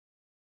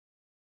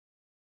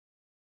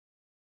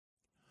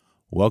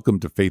Welcome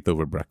to Faith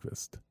Over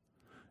Breakfast.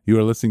 You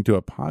are listening to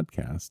a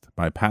podcast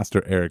by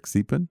Pastor Eric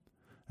Siepen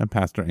and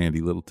Pastor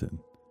Andy Littleton.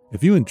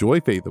 If you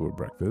enjoy Faith Over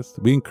Breakfast,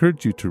 we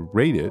encourage you to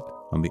rate it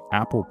on the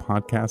Apple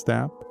Podcast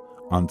app,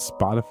 on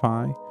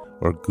Spotify,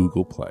 or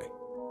Google Play.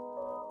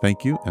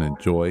 Thank you and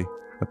enjoy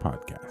the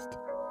podcast.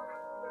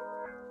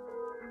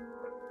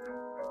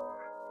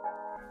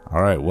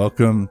 All right,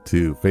 welcome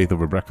to Faith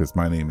Over Breakfast.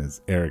 My name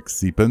is Eric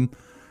Siepen.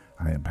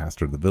 I am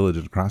pastor of the village,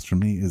 and across from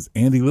me is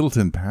Andy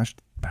Littleton,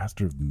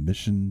 pastor of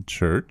Mission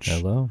Church.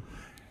 Hello.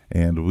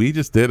 And we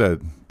just did a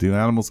Do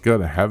Animals Go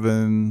to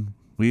Heaven?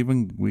 We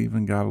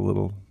even got a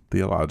little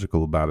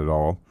theological about it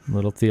all. A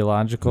little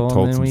theological,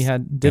 and then we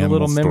did a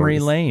little memory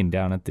lane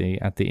down at the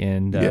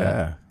end.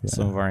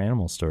 Some of our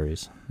animal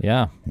stories.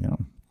 Yeah.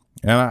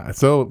 And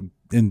so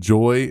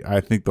enjoy.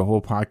 I think the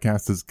whole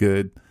podcast is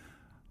good.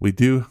 We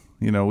do,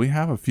 we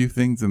have a few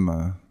things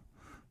that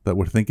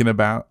we're thinking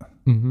about.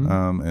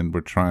 Mm-hmm. And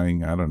we're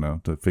trying,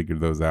 to figure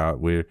those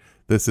out.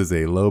 This is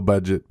a low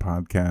budget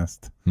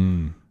podcast.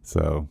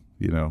 So,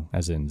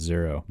 as in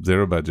zero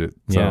budget.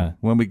 So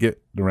when we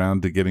get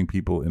around to getting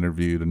people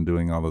interviewed and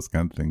doing all those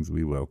kind of things,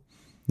 we will.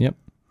 Yep.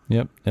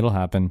 It'll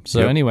happen.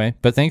 So anyway,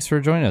 but thanks for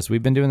joining us.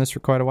 We've been doing this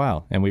for quite a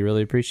while, and we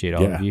really appreciate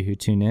all of you who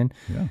tune in.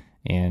 Yeah.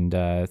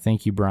 And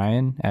thank you,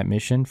 Brian at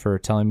Mission, for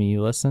telling me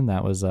you listen.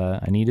 That was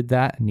I needed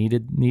that.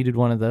 Needed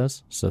one of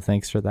those. So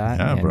thanks for that.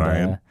 Yeah,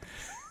 Brian.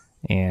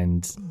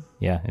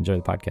 Enjoy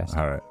the podcast.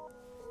 All right.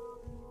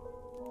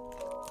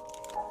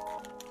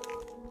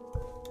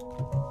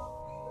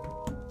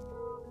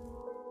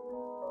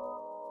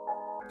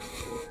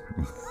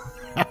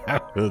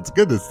 It's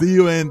good to see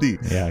you, Andy.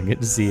 Yeah,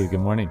 good to see you. Good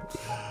morning.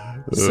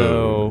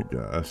 So,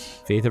 gosh.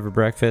 Faith Over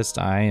Breakfast.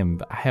 I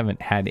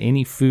haven't had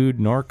any food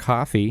nor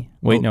coffee.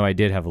 Wait, no, I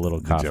did have a little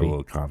coffee. Did you have a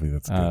little coffee?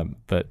 That's good.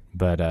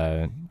 But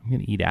I'm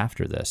gonna eat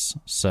after this.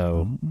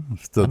 So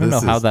I don't know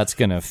how that's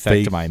gonna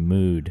affect my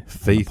mood.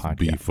 Faith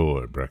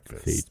before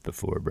breakfast. Faith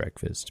before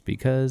breakfast,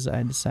 because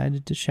I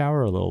decided to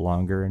shower a little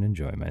longer and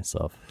enjoy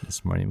myself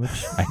this morning,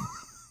 which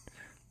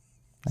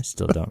I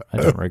still don't. I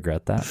don't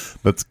regret that.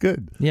 That's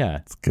good. Yeah,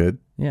 it's good.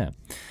 Yeah.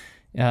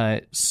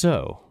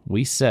 So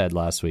we said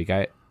last week,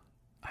 I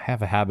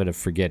have a habit of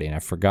forgetting. I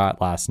forgot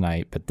last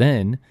night, but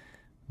then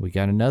we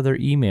got another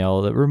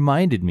email that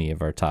reminded me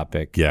of our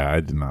topic. Yeah,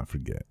 I did not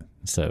forget.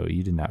 So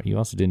you did not. You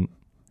also didn't.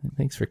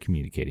 Thanks for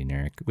communicating,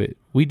 Eric.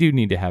 We do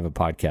need to have a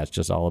podcast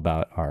just all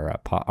about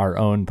our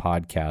own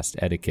podcast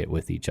etiquette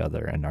with each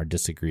other and our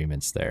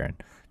disagreements there, and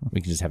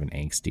we can just have an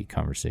angsty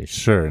conversation.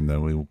 Sure, and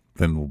then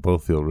we'll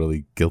both feel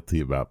really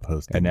guilty about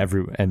posting,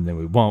 and then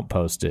we won't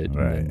post it.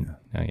 Right.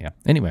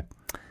 Anyway.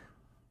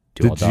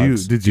 Did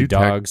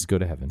dogs go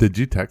to heaven? Did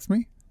you text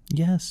me?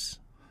 Yes.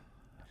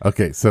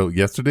 Okay, so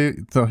yesterday.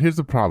 So here's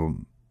the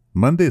problem.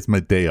 Monday is my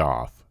day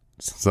off,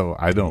 so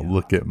I don't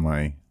look at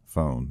my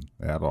phone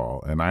at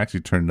all, and I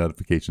actually turn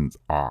notifications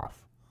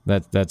off.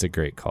 That's a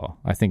great call.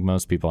 I think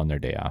most people on their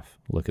day off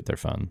look at their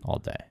phone all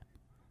day,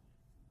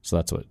 so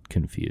that's what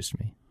confused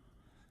me.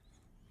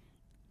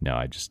 No,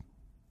 I just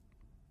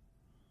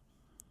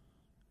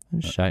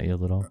shot you a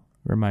little.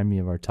 Remind me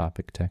of our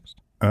topic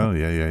text. Oh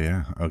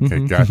yeah.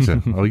 Okay,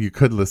 gotcha. Oh, you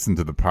could listen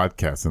to the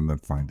podcast and then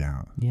find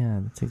out. Yeah,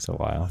 that takes a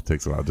while. It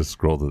takes a while. Just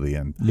scroll to the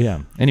end.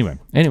 Yeah. Anyway,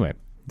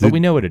 but we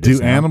know what it is.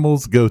 Do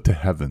animals go to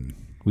heaven?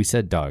 We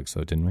said dogs,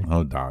 though, didn't we?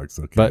 Oh, dogs.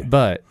 Okay.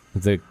 But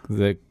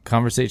the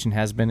conversation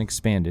has been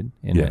expanded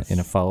in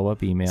a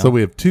follow-up email. So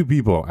we have two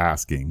people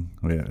asking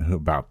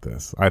about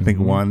this. I think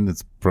one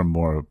is from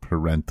more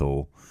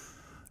parental.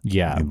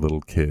 Yeah.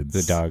 Little kids.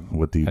 The dog.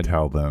 What do you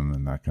tell them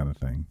and that kind of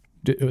thing?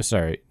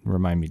 Sorry,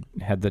 remind me.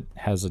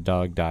 Has a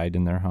dog died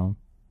in their home,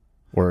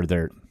 or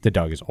the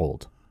dog is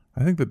old?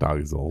 I think the dog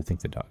is old. I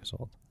think the dog is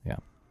old. Yeah.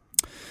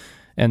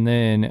 And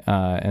then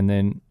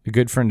a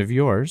good friend of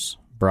yours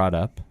brought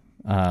up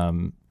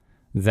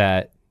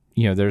that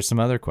there's some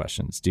other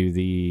questions.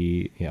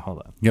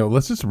 Hold on.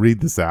 Let's just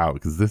read this out,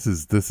 because this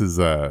is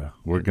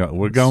we're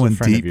going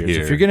deep here.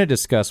 If you're going to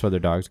discuss whether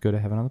dogs go to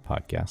heaven on the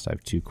podcast, I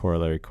have two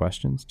corollary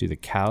questions. Do the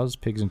cows,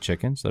 pigs, and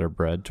chickens that are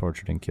bred,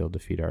 tortured, and killed to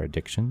feed our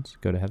addictions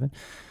go to heaven?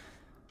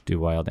 Do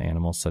wild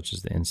animals such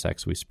as the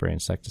insects we spray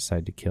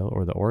insecticide to kill,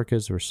 or the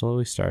orcas who are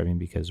slowly starving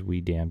because we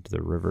dammed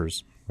the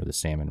rivers where the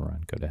salmon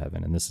run, go to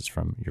heaven? And this is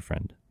from your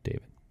friend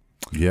David.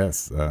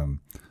 Yes.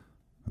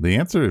 The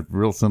answer,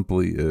 real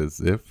simply, is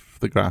if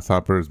the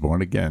grasshopper is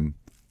born again,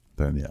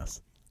 then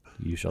yes.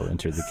 You shall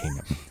enter the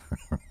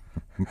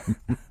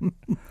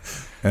kingdom.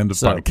 End of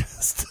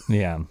podcast.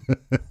 Yeah.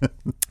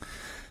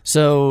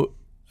 So,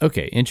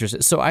 okay,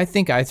 interesting. So I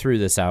think I threw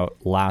this out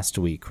last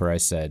week where I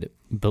said,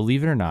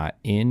 believe it or not,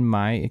 in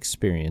my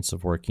experience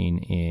of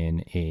working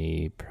in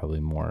a probably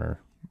more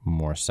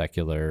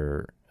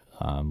secular,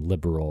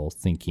 liberal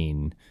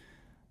thinking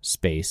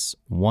space,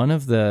 one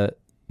of the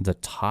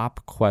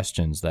top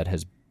questions that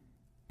has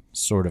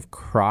sort of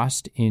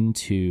crossed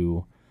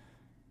into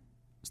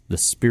the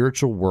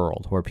spiritual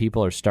world, where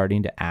people are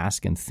starting to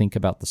ask and think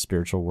about the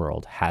spiritual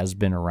world, has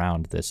been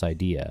around this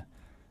idea,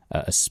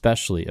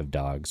 especially of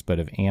dogs, but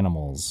of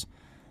animals,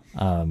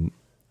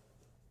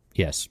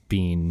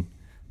 being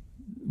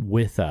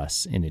with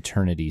us in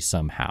eternity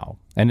somehow.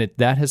 And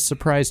that has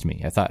surprised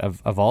me. I thought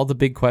of all the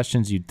big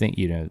questions you'd think,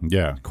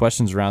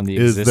 questions around the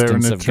Is there an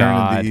existence of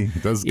God. eternity?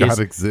 Does God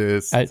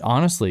exist?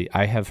 Honestly,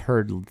 I have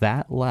heard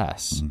that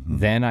less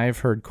than I've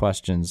heard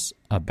questions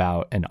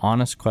about, and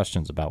honest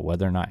questions about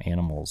whether or not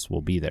animals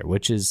will be there,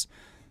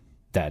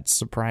 that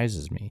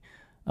surprises me.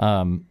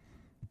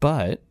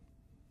 But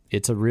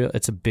it's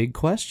a big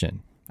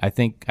question. I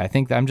think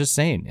I'm just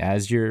saying,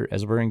 as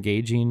we're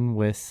engaging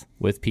with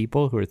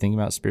people who are thinking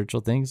about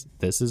spiritual things,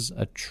 this is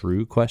a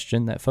true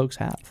question that folks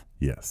have.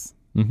 Yes.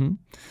 Mm-hmm.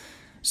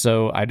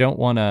 So I don't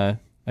want to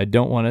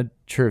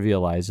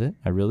trivialize it.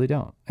 I really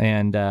don't.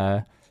 And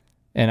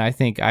I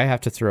think I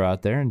have to throw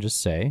out there and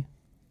just say,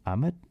 I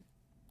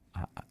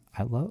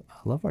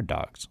love our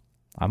dogs.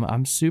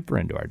 I'm super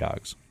into our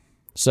dogs.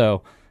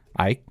 So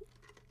I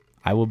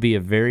will be a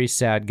very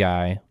sad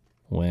guy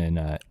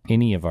when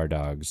any of our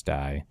dogs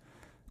die.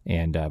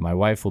 And my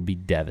wife will be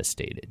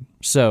devastated.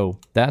 So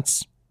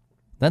that's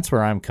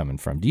where I'm coming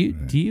from. Do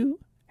you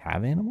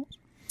have animals?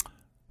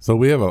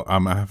 So I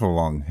have a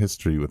long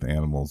history with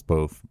animals,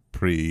 both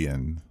pre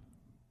and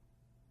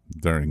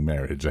during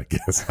marriage, I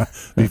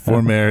guess.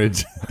 Before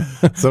marriage.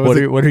 So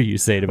what are you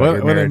saying about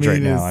your marriage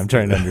right now? I'm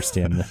trying to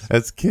understand this.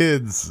 As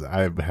kids,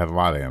 I had a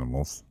lot of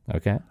animals.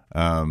 Okay.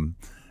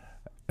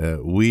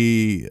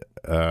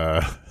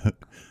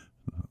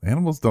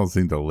 Animals don't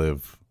seem to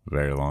live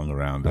very long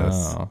around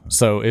us.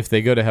 So if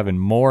they go to heaven,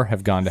 more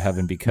have gone to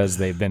heaven because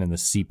they've been in the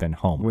Seepin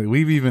home.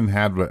 We've even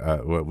had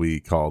what we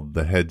called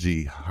the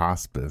Hedgie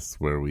Hospice,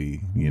 where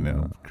we,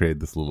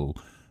 created this little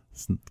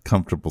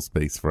comfortable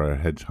space for our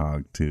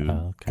hedgehog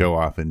to go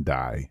off and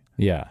die.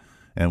 Yeah.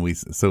 And we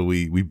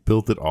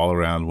built it all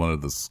around one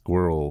of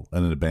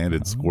an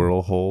abandoned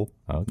squirrel hole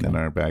in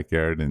our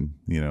backyard. And,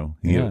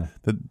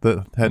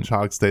 the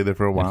hedgehog stayed there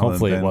for a while. And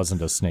hopefully it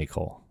wasn't a snake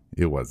hole.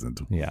 It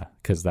wasn't. Yeah,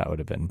 because that would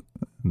have been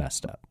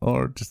messed up.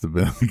 Or just have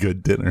been a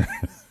good dinner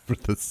for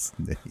the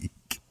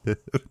snake.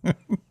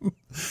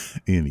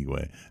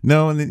 Anyway,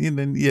 no, and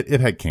then it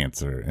had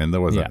cancer, and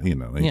there wasn't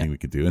anything we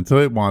could do, and so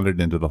it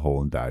wandered into the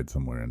hole and died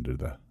somewhere under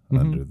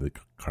the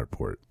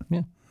carport.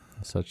 Yeah,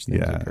 such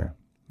things occur.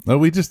 No,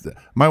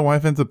 my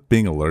wife ends up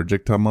being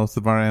allergic to most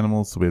of our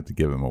animals, so we have to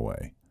give them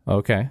away.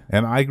 Okay.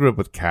 And I grew up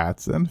with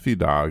cats and a few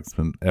dogs,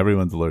 but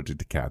everyone's allergic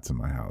to cats in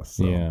my house.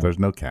 So there's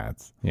no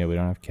cats. Yeah, we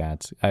don't have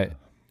cats.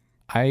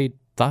 I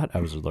thought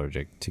I was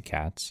allergic to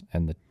cats,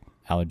 and the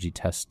allergy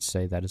tests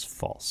say that is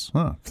false.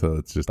 Huh. So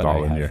it's just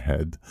in your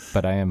head.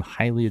 But I am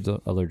highly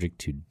allergic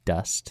to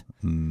dust,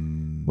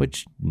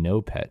 which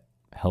no pet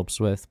helps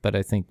with, but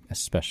I think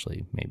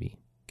especially maybe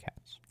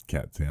cats.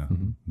 Cats, yeah.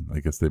 Mm-hmm. I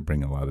guess they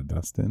bring a lot of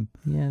dust in.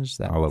 Yeah, just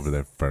that all over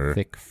their fur.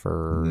 Thick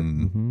fur.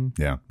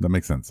 Yeah, that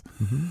makes sense.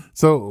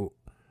 So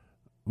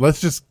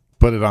let's just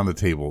put it on the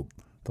table.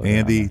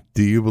 Andy,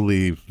 do you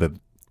believe that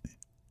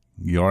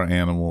your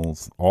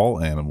animals, all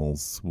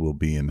animals, will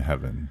be in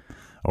heaven?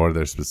 Or are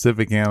there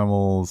specific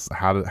animals?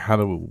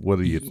 What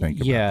do you think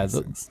about these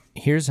things?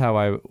 Here's how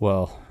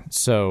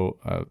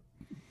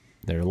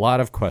there are a lot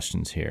of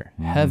questions here.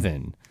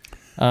 Heaven.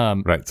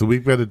 Right. So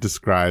we've got to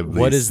describe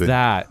what does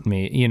that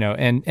mean?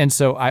 And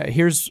so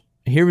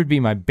here would be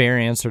my bare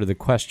answer to the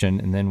question,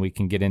 and then we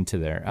can get into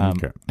there.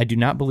 I do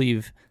not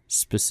believe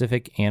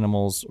specific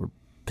animals or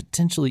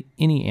potentially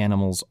any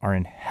animals are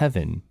in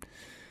heaven.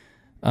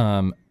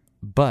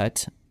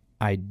 But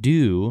I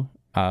do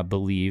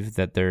believe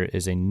that there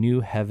is a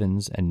new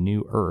heavens and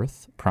new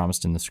earth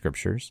promised in the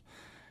scriptures.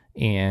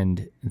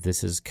 And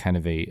this is kind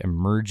of a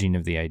merging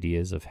of the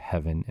ideas of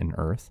heaven and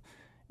earth.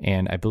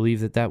 And I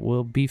believe that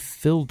will be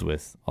filled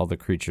with all the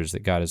creatures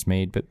that God has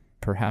made, but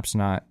perhaps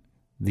not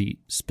the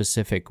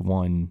specific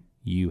one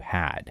you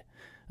had.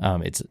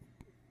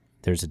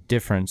 There's a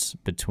difference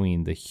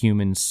between the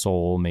human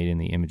soul made in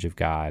the image of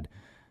God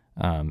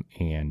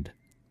and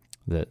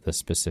the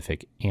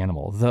specific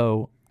animal,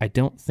 though I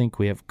don't think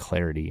we have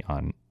clarity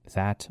on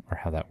that or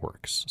how that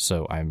works.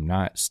 So I'm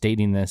not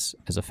stating this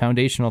as a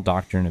foundational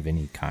doctrine of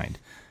any kind,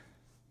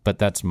 but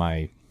that's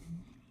my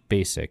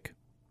basic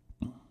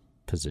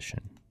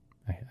position,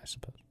 I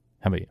suppose.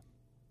 How about you?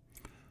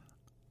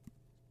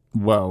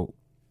 Well,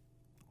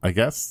 I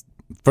guess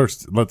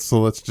first let's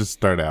just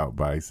start out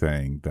by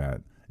saying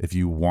that if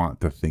you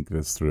want to think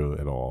this through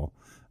at all,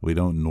 we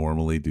don't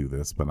normally do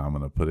this, but I'm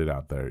going to put it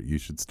out there. You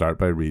should start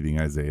by reading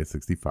Isaiah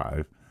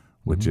 65,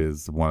 which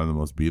is one of the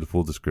most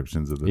beautiful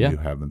descriptions of the new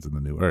heavens and the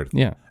new earth.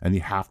 Yeah. And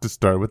you have to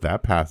start with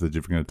that passage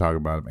if you're going to talk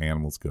about if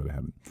animals go to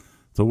heaven.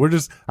 So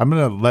I'm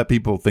going to let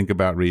people think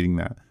about reading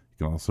that.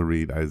 You can also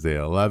read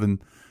Isaiah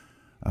 11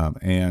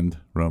 and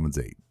Romans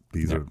 8.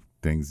 These are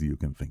things you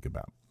can think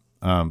about.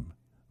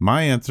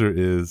 My answer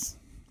is,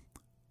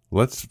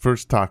 let's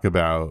first talk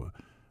about,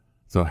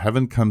 so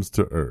heaven comes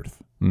to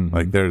earth.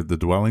 Like there's the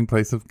dwelling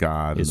place of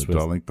God and the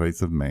dwelling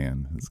place of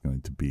man is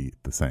going to be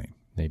the same.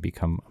 They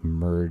become a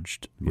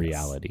merged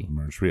reality.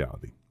 Merged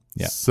reality.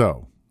 Yeah.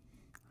 So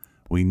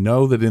we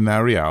know that in that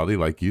reality,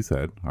 like you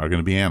said, are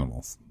going to be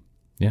animals.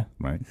 Yeah.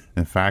 Right.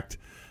 In fact,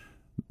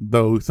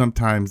 though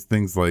sometimes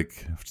things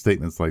like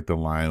statements like the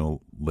lion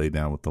will lay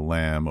down with the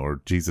lamb,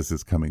 or Jesus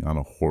is coming on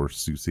a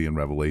horse, you see in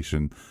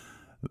Revelation,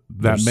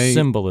 There's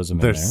symbolism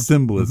in there's there.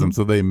 symbolism,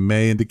 so they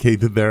may indicate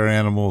that they're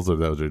animals, or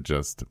those are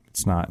just.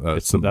 It's not.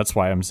 That's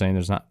why I'm saying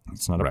it's not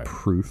Right. a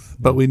proof.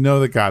 But we know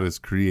that God is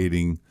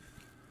creating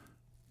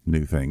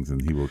new things,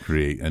 and He will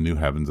create a new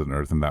heavens and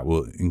earth, and that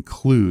will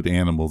include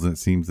animals. And it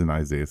seems in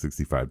Isaiah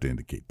 65 to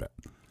indicate that.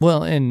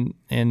 Well, and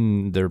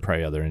there are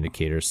probably other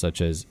indicators,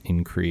 such as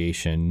in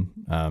creation,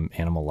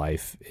 animal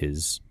life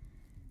is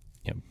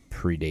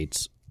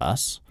predates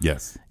us.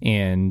 Yes.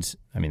 And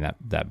I mean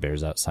that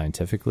bears out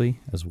scientifically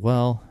as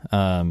well.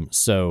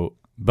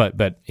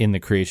 But in the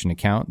creation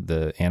account,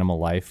 the animal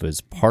life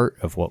was part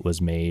of what was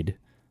made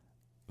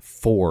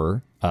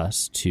for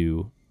us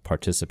to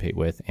participate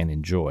with and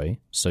enjoy.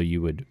 So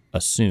you would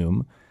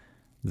assume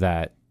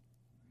that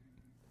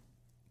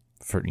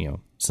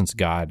since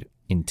God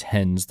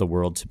intends the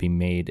world to be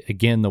made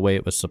again the way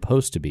it was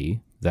supposed to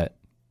be, that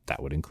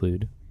would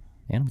include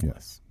animals.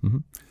 Yes. Mm-hmm.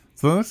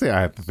 So the next thing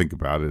I have to think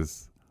about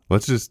is,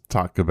 let's just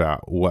talk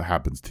about what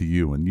happens to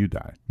you when you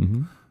die.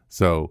 Mm-hmm.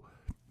 So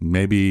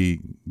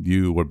maybe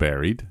you were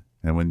buried,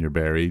 and when you're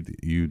buried,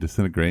 you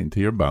disintegrate into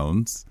your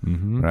bones,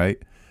 right?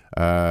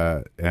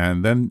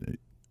 And then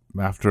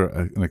after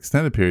an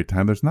extended period of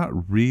time, there's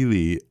not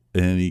really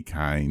any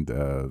kind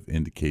of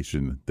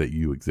indication that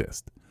you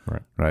exist,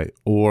 right?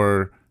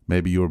 Or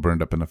maybe you were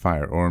burned up in a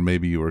fire, or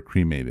maybe you were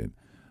cremated.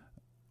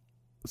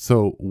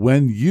 So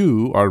when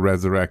you are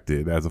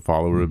resurrected as a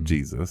follower of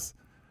Jesus,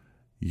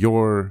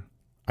 your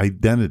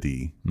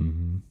identity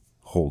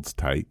holds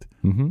tight.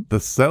 The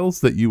cells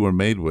that you were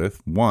made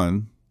with,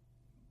 one,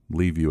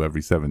 leave you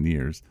every 7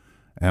 years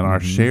and are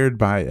shared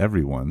by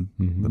everyone.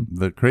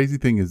 The crazy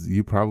thing is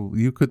you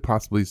could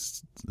possibly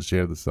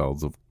share the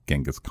cells of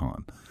Genghis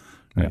Khan.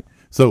 Right? Yeah.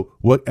 So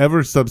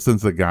whatever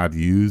substance that God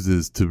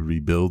uses to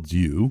rebuild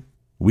you,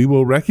 we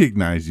will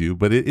recognize you,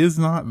 but it is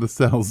not the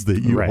cells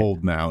that you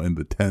hold now in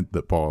the tent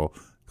that Paul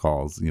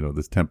calls,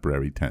 this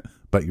temporary tent,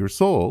 but your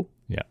soul,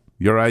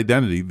 your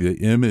identity, the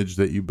image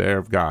that you bear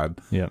of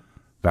God,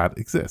 that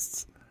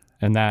exists.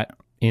 And that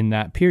in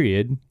that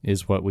period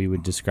is what we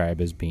would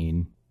describe as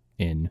being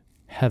in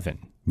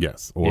heaven.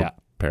 Yes, or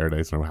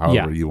paradise, or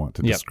however you want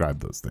to describe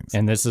those things.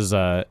 And this is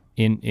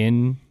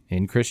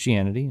in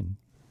Christianity, and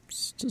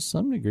to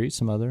some degree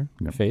some other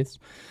faiths.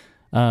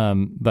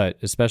 But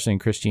especially in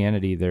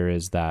Christianity, there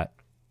is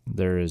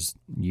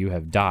you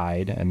have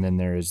died, and then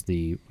there is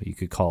what you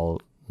could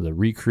call the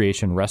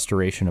recreation,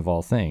 restoration of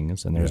all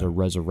things, and there's a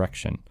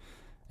resurrection,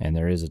 and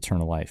there is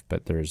eternal life,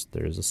 but there's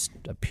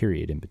a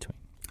period in between.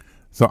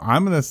 So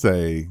I'm going to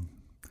say,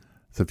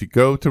 if you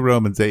go to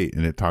Romans 8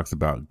 and it talks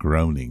about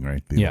groaning,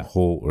 right? The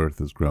whole earth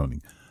is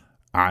groaning.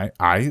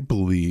 I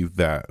believe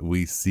that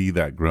we see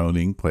that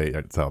groaning play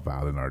itself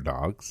out in our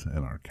dogs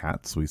and our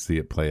cats. We see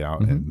it play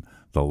out in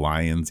the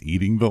lions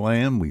eating the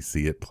lamb. We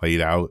see it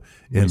played out,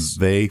 and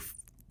they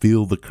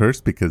feel the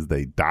curse because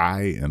they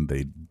die, and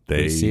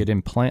we see it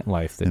in plant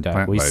life that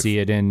die. We see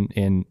it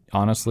in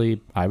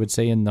honestly, I would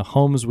say, in the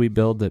homes we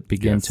build that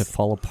begin to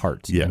fall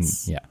apart.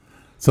 Yes.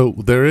 So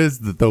there is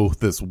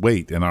this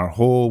weight, and our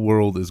whole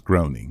world is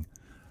groaning.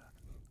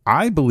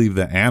 I believe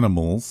that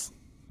animals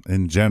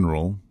in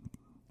general,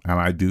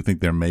 and I do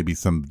think there may be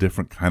some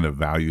different kind of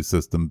value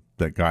system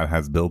that God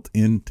has built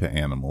into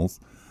animals.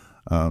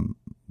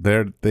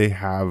 That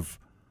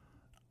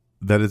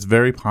it's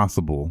very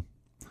possible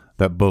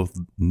that both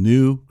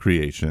new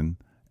creation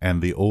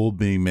and the old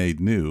being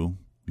made new,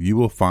 you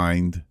will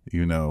find,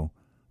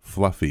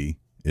 Fluffy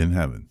in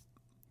heaven.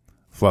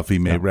 Fluffy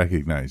may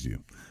recognize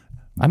you.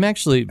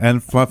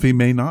 And Fluffy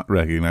may not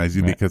recognize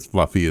you because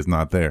Fluffy is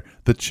not there.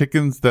 The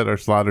chickens that are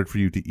slaughtered for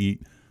you to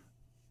eat,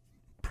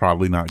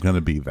 probably not going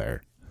to be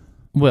there.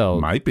 Well,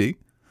 might be.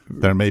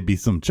 There may be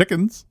some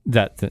chickens.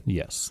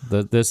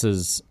 This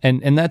is,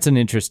 and that's an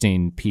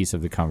interesting piece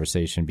of the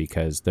conversation,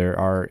 because there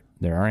are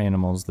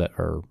animals that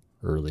are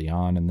early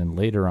on and then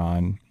later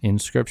on in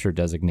Scripture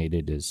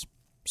designated as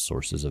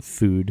sources of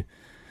food,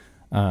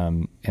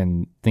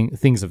 and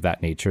things of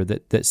that nature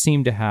that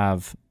seem to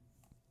have.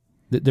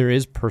 There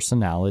is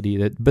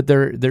personality but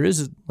there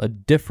is a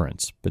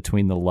difference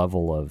between the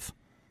level of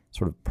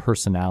sort of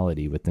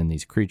personality within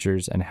these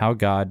creatures, and how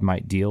God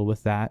might deal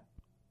with that,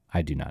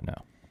 I do not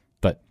know.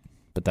 But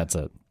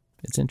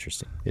it's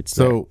interesting.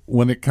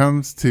 When it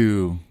comes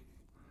to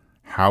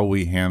how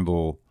we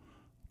handle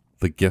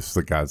the gifts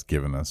that God's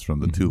given us, from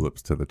the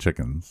tulips to the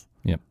chickens,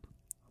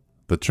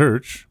 the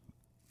church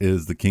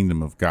is the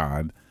kingdom of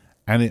God,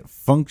 and it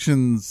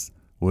functions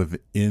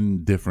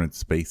within different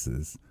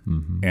spaces.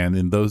 And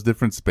in those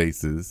different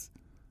spaces,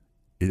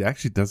 it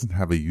actually doesn't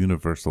have a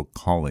universal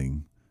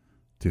calling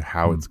to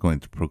how it's going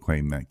to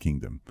proclaim that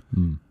kingdom.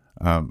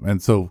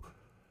 And so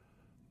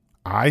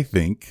I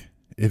think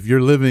if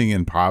you're living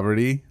in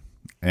poverty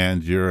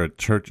and you're a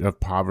church of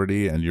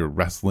poverty and you're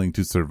wrestling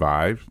to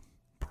survive,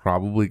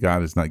 probably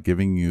God is not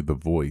giving you the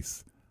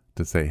voice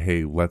to say,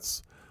 hey,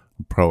 let's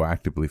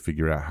proactively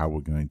figure out how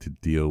we're going to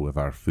deal with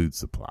our food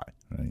supply,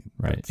 right?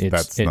 Right.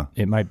 That's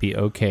it might be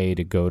okay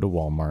to go to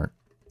Walmart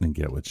and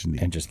get what you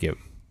need. and just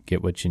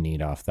get what you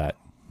need off that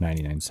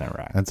 99-cent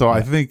rack. And so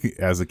I think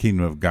as the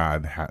kingdom of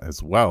God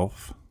has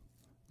wealth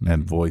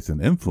and voice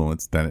and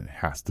influence, then it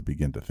has to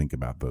begin to think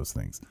about those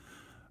things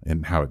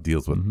and how it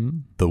deals with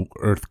the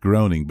earth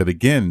groaning. But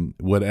again,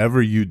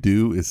 whatever you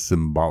do is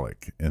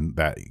symbolic, and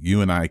that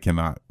you and I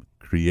cannot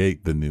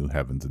create the new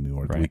heavens and new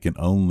earth. Right. We can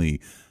only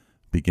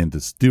begin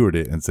to steward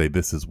it and say,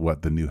 this is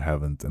what the new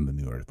heavens and the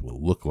new earth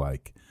will look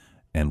like,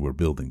 and we're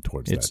building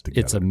towards that together.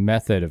 It's a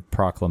method of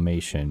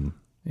proclamation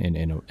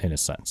in a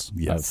sense.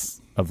 Yes.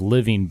 Of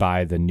living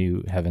by the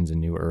new heavens and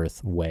new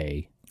earth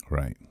way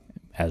Right.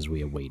 as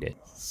we await it.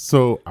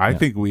 So I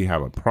think we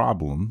have a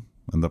problem,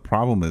 and the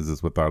problem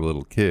is with our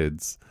little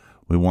kids,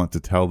 we want to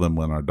tell them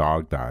when our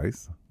dog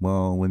dies.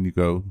 Well, when you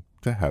go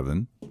to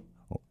heaven,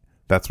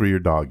 that's where your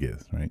dog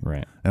is, right?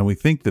 Right. And we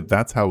think that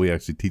that's how we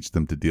actually teach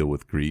them to deal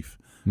with grief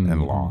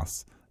and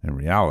loss and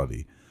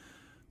reality.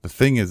 The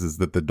thing is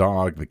that the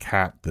dog, the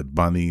cat, the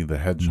bunny, the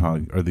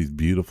hedgehog are these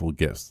beautiful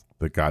gifts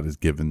that God has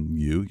given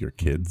you, your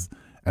kids.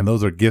 And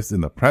those are gifts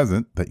in the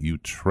present that you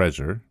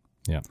treasure.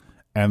 Yeah.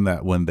 And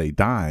that when they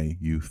die,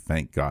 you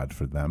thank God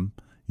for them.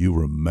 You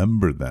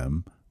remember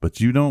them, but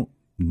you don't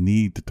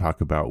need to talk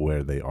about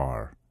where they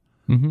are,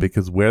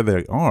 because where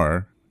they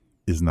are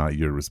is not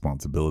your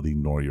responsibility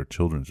nor your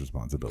children's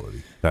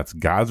responsibility. That's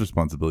God's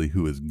responsibility,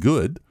 who is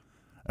good.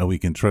 And we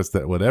can trust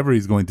that whatever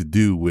he's going to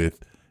do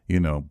with,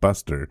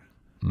 Buster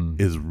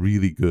is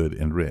really good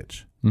and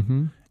rich.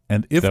 Mm-hmm.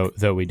 And if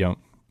though we don't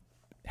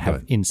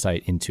have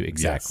insight into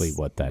exactly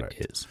what that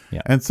is.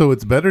 Yeah. And so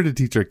it's better to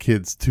teach our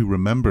kids to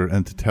remember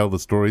and to tell the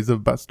stories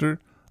of Buster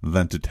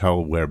than to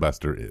tell where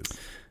Buster is.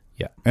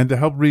 Yeah. And to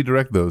help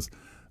redirect those.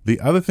 The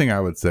other thing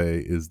I would say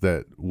is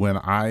that when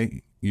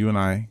you and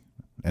I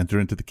enter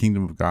into the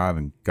kingdom of God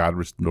and God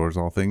restores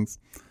all things,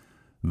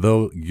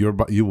 though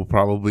you will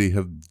probably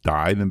have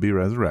died and be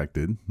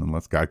resurrected,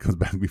 unless God comes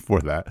back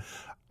before that,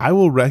 I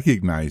will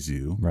recognize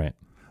you. Right.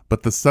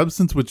 But the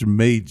substance which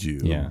made you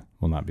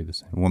will not be the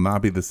same. Will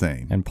not be the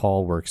same. And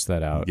Paul works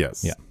that out.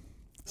 Yes. Yeah.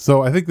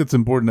 So I think that's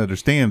important to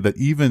understand, that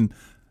even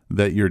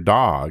that your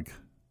dog,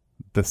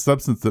 the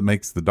substance that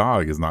makes the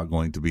dog is not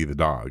going to be the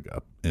dog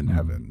up in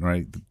heaven,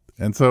 right?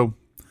 And so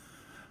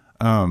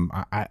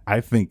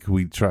I think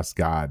we trust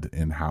God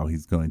in how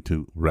he's going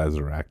to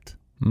resurrect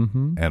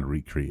and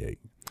recreate.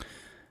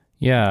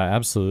 Yeah,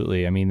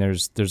 absolutely. I mean,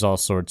 there's all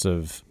sorts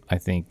of, I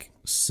think,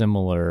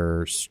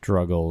 similar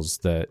struggles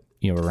that,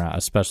 around,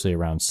 especially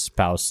around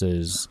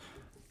spouses,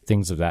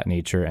 things of that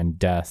nature, and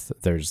death.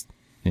 There's,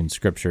 in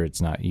Scripture,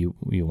 it's not you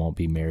won't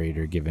be married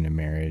or given in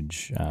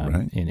marriage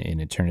in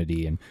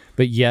eternity,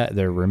 but yet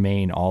there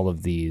remain all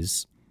of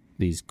these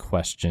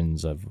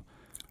questions of,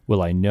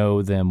 will I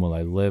know them? Will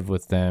I live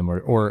with them?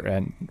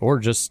 Or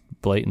just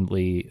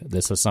blatantly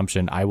this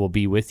assumption, I will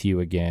be with you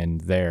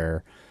again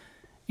there.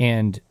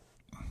 And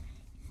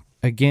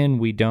again,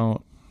 we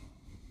don't.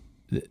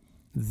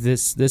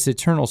 This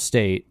eternal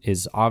state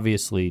is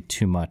obviously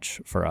too much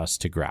for us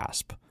to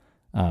grasp.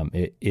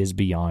 It is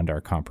beyond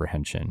our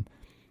comprehension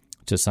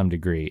to some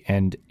degree,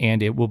 and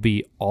it will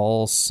be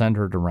all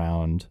centered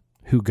around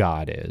who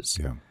God is,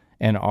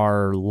 and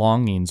our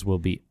longings will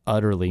be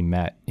utterly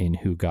met in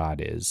who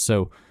God is.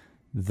 So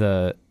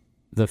the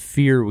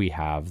fear we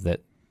have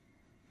that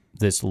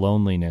this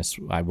loneliness,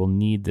 I will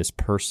need this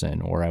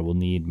person, or I will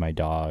need my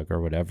dog, or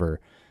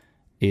whatever,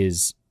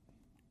 is.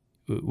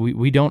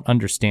 We don't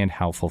understand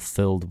how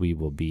fulfilled we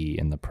will be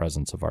in the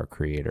presence of our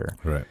Creator,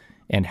 right?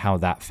 And how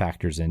that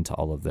factors into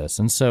all of this.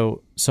 And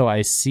so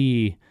I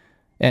see,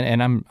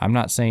 and I'm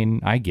not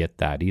saying I get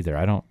that either.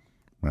 I don't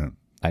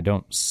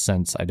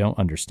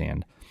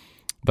understand,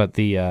 but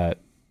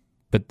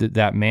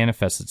that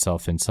manifests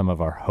itself in some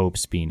of our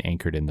hopes being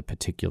anchored in the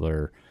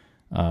particular,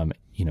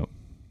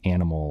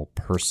 animal,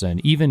 person,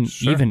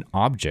 even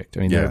object.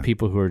 I mean, there are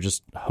people who are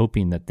just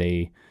hoping that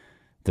they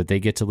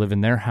get to live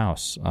in their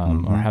house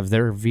or have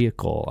their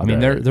vehicle. I mean,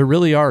 there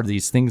really are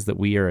these things that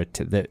we are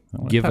that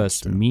give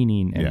us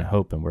meaning and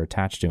hope, and we're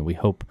attached to, and we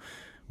hope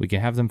we can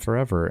have them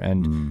forever.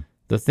 And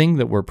the thing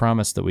that we're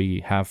promised that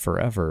we have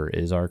forever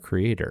is our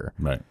Creator,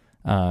 right?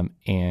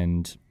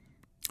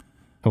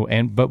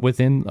 But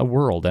within a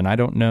world, and I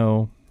don't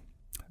know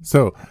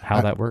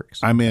how that works.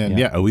 I mean,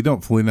 we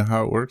don't fully know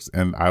how it works,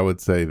 and I would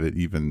say that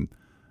even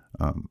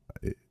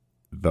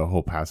the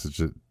whole passage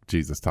that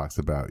Jesus talks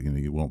about,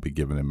 you won't be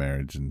given in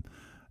marriage, and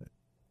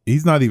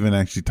he's not even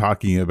actually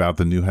talking about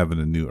the new heaven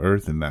and new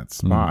earth in that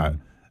spot,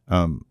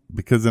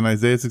 because in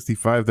Isaiah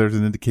 65 there's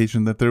an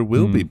indication that there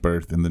will be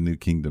birth in the new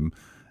kingdom,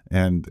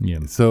 and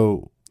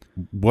so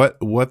what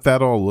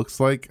that all looks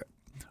like,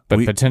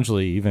 but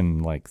potentially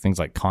even like things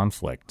like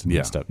conflict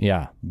and stuff,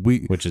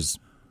 which is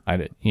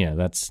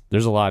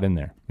there's a lot in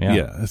there,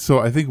 so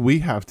I think we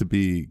have to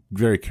be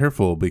very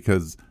careful,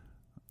 because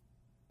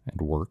and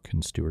work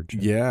and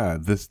stewardship.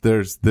 There's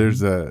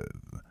the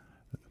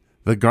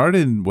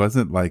garden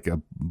wasn't like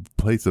a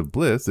place of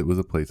bliss. It was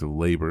a place of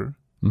labor.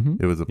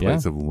 It was a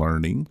place of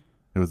learning.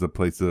 It was a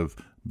place of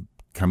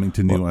coming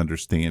to new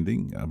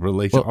understanding,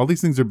 relation. All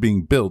these things are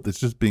being built. It's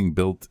just being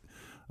built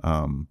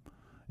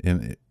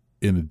in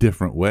a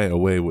different way, a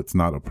way that's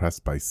not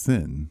oppressed by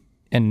sin.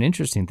 And an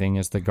interesting thing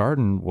is the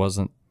garden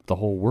wasn't the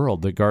whole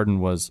world. The garden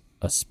was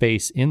a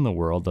space in the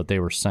world that they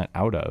were sent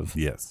out of.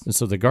 Yes. And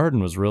so the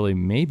garden was really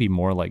maybe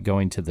more like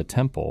going to the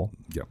temple.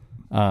 Yep.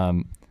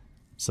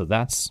 So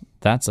that's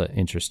an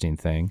interesting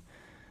thing.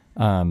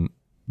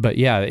 But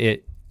yeah,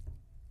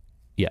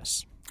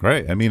 yes.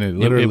 Right. I mean, it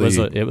literally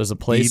it was a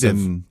place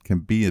Eden can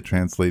be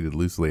translated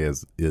loosely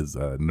as is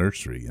a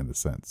nursery in a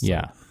sense. So.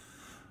 Yeah.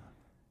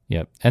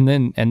 Yep. And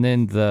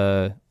then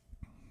the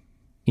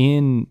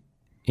in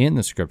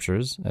the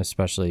scriptures,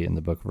 especially in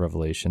the book of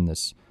Revelation,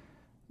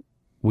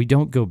 we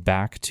don't go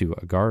back to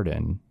a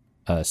garden.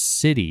 A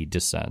city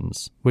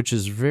descends, which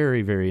is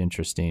very, very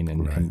interesting,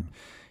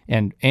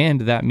 and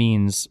that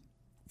means,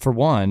 for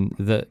one,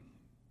 that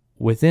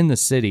within the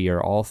city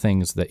are all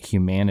things that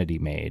humanity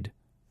made,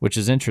 which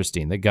is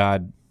interesting. That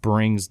God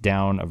brings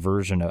down a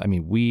version of. I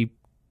mean, we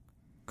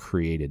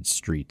created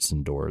streets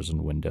and doors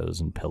and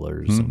windows and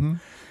pillars,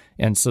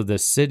 and so the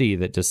city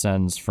that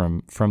descends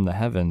from the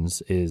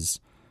heavens is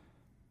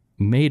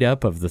made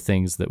up of the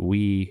things that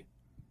we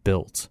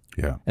built.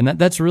 Yeah. And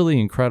that's really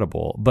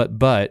incredible.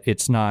 But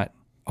it's not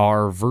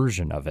our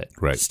version of it.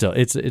 Right. Still,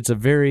 it's a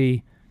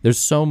very, there's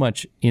so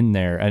much in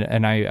there.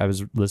 And I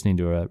was listening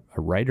to a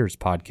writer's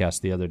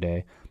podcast the other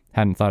day.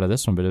 Hadn't thought of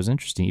this one, but it was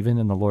interesting. Even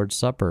in the Lord's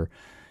Supper,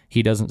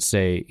 he doesn't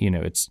say,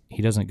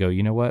 he doesn't go,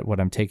 you know what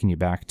I'm taking you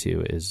back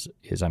to is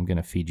I'm going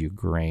to feed you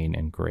grain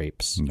and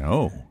grapes.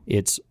 No.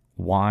 It's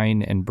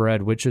wine and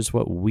bread, which is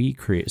what we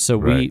create. So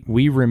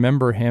we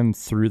remember him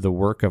through the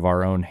work of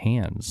our own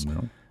hands.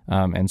 No.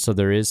 And so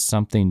there is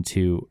something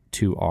to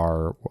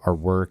our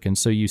work. And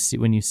so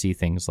when you see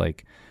things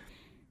like,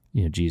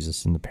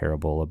 Jesus in the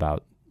parable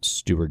about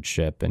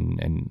stewardship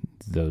and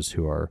those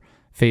who are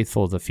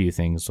faithful to a few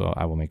things, so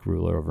I will make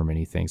ruler over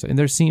many things. And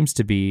there seems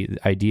to be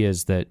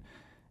ideas that,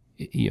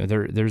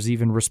 there's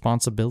even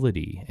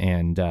responsibility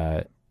and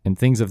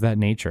things of that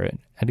nature.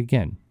 And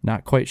again,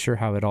 not quite sure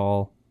how it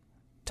all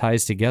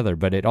ties together,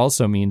 but it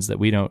also means that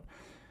we don't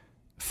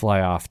fly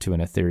off to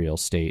an ethereal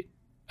state.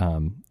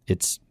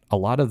 It's a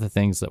lot of the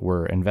things that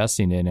we're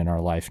investing in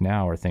our life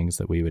now are things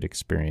that we would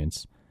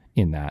experience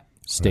in that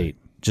state,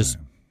 just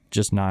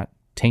not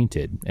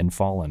tainted and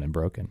fallen and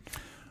broken.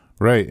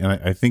 Right. And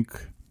I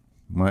think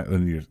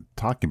when you're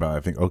talking about it,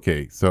 I think,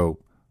 okay, so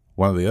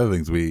one of the other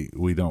things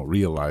we don't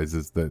realize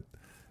is that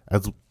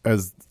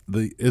as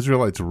the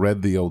Israelites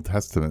read the Old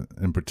Testament,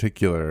 in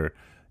particular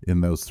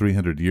in those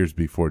 300 years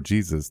before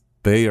Jesus,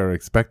 they are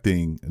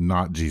expecting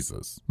not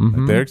Jesus.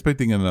 Mm-hmm. They're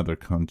expecting another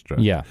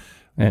construct. Yeah.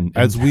 And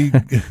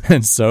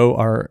so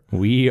are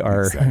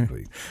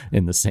exactly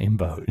in the same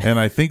boat. And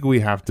I think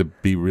we have to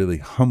be really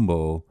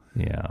humble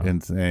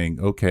in saying,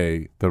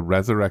 okay, the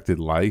resurrected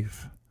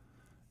life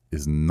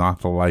is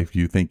not the life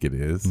you think it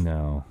is.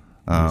 No,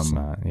 it's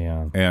not.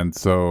 Yeah. And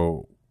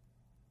so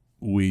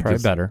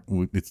it's better.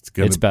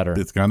 It's better.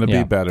 It's going to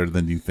be better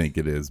than you think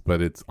it is,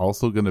 but it's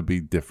also going to be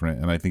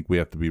different. And I think we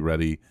have to be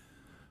ready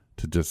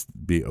to just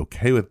be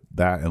okay with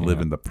that and live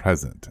in the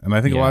present. And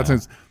I think a lot of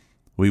times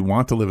we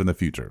want to live in the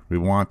future. We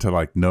want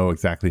to know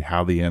exactly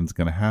how the end's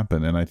going to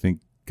happen. And I think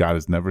God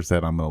has never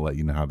said, I'm going to let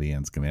you know how the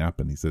end's going to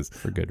happen. He says,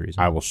 for good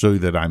reason, I will show you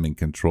that I'm in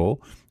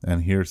control.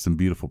 And here's some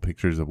beautiful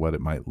pictures of what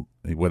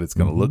it's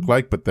going to look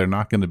like, but they're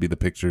not going to be the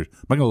pictures. I'm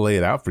not going to lay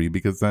it out for you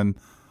because then,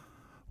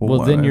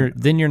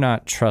 then you're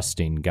not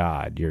trusting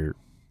God. You're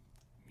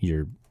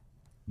you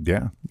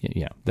there's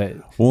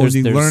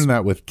learn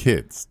that with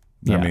kids.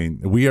 Yeah. I mean,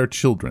 we are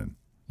children.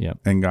 Yeah.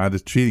 And God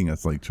is treating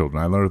us like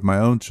children. I learned with my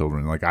own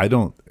children. I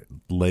don't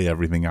lay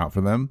everything out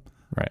for them.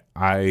 Right.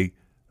 I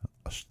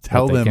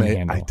tell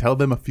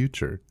them a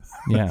future.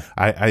 Yeah.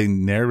 I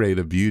narrate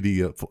a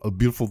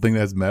beautiful thing that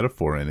has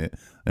metaphor in it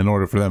in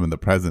order for them in the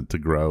present to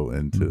grow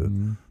and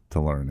to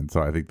learn. And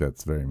so I think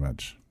that's very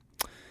much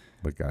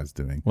what God's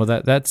doing. Well,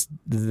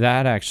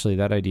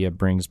 that idea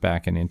brings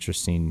back an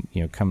interesting,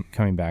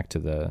 coming back to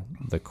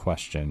the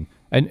question.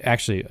 And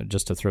actually,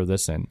 just to throw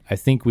this in, I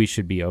think we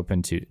should be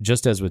open to,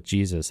 just as with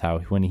Jesus, how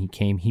when he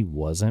came, he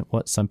wasn't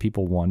what some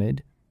people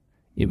wanted.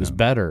 It was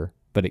better,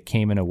 but it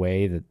came in a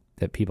way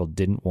that people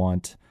didn't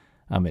want,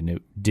 and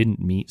it didn't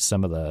meet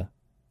some of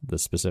the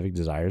specific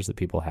desires that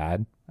people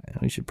had.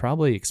 We should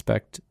probably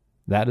expect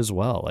that as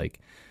well.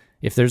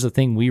 If there's a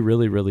thing we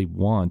really, really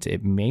want,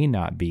 it may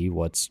not be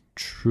what's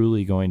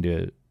truly going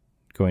to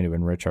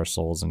enrich our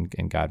souls,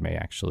 and God may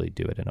actually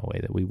do it in a way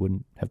that we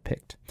wouldn't have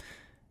picked.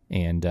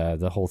 And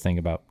the whole thing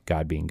about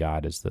God being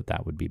God is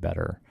that would be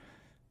better,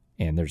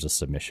 and there's a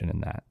submission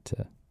in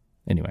that.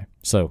 Anyway,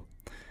 so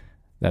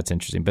that's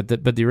interesting. But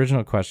the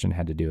original question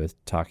had to do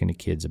with talking to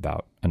kids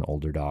about an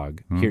older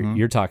dog. Mm-hmm. Here,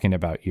 you're talking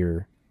about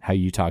how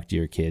you talk to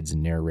your kids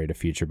and narrate a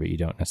future, but you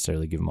don't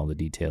necessarily give them all the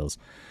details.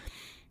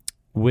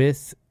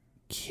 With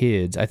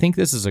kids, I think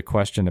this is a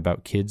question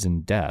about kids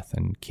and death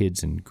and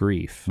kids and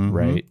grief,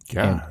 right?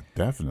 Yeah,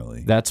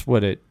 definitely. That's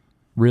what it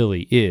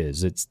really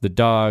is. It's the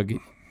dog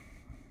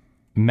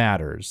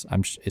matters.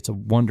 It's a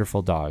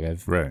wonderful dog.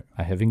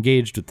 I have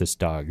engaged with this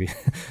dog.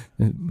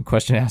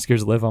 Question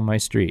askers live on my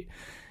street,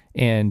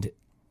 and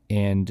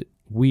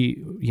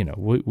we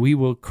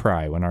will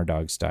cry when our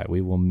dogs die.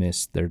 We will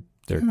miss their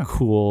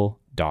cool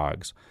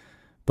dogs,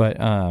 but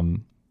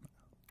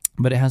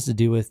it has to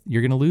do with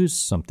you're going to lose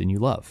something you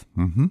love,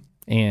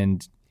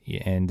 and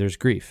there's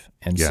grief,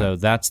 and so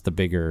that's the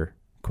bigger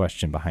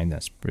question behind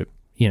this.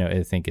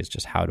 I think it's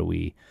just how do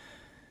we.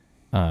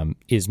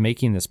 Is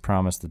making this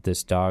promise that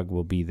this dog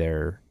will be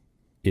there,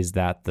 is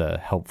that the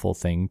helpful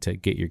thing to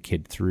get your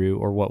kid through,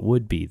 or what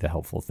would be the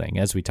helpful thing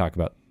as we talk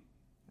about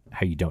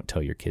how you don't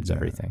tell your kids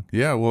everything?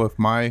 Yeah, well, if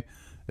my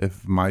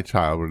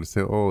child were to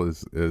say, "Oh,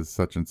 is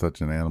such and such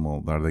an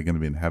animal? Are they going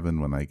to be in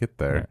heaven when I get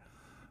there?"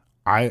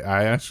 Right.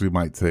 I actually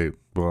might say,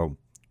 "Well,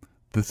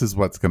 this is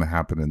what's going to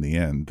happen in the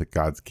end. That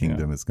God's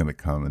kingdom is going to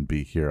come and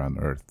be here on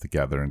earth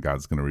together, and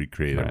God's going to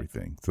recreate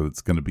everything. So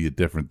it's going to be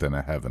different than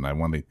a heaven." I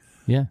want to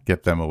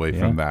get them away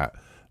from that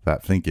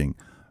thinking.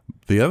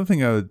 The other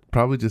thing I would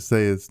probably just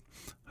say is,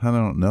 I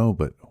don't know,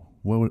 but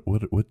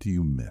what do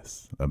you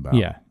miss about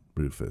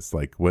Rufus?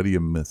 Like, what do you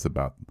miss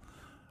about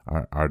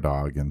our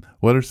dog, and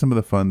what are some of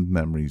the fun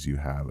memories you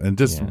have? And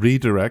just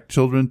redirect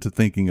children to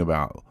thinking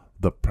about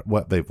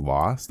what they've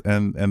lost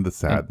and the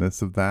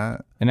sadness of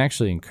that, and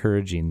actually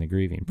encouraging the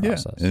grieving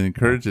process, and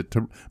encourage it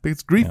to,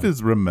 because grief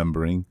is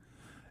remembering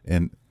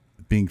and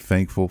being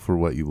thankful for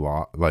what you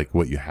lost, like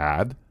what you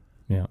had.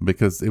 Yeah,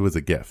 because it was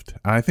a gift.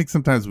 I think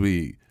sometimes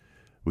we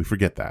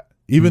forget that.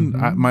 Even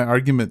my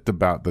argument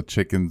about the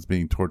chickens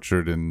being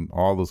tortured and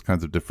all those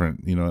kinds of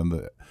different,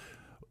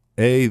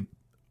 and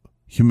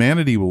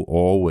humanity will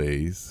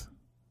always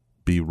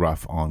be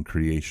rough on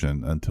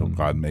creation until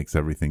God makes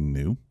everything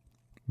new.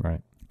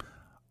 Right.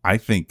 I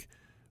think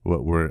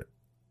what we're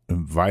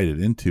invited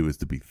into is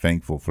to be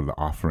thankful for the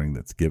offering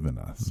that's given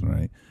us,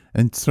 right?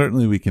 And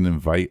certainly we can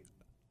invite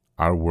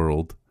our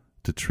world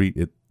to treat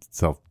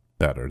itself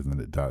better than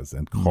it does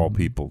and call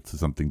people to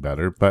something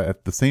better. But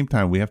at the same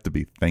time, we have to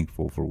be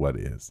thankful for what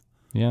is.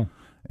 Yeah.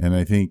 And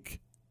I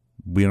think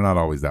we are not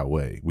always that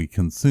way. We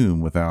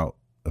consume without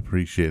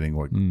appreciating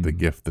what the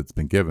gift that's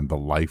been given, the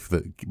life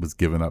that was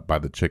given up by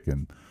the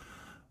chicken,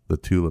 the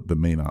tulip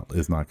that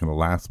is not going to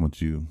last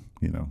once you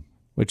know.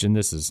 Which, and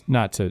this is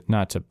not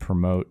to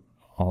promote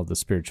all the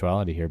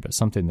spirituality here, but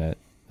something that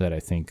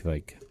I think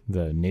like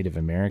the Native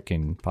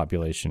American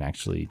population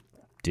actually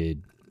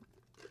did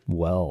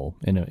well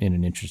in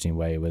an interesting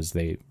way was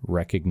they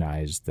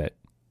recognized that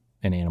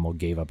an animal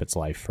gave up its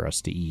life for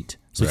us to eat.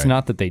 So it's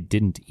not that they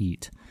didn't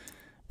eat,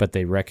 but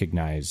they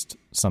recognized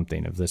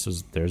something of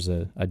there's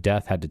a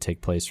death had to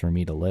take place for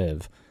me to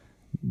live.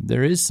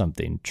 There is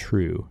something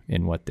true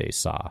in what they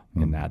saw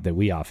in that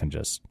we often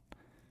just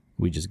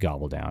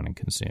gobble down and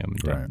consume.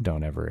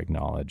 Don't ever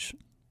acknowledge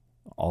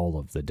all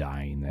of the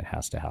dying that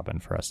has to happen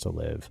for us to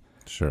live.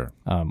 Sure.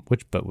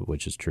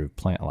 Which is true of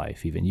plant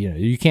life. Even,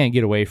 you can't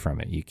get away from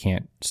it. You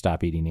can't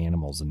stop eating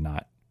animals and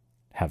not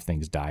have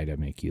things die to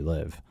make you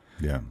live.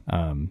 Yeah.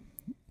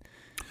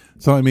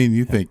 So, I mean,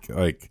 you think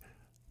like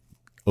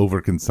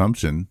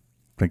overconsumption,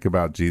 think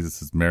about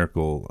Jesus'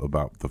 miracle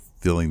about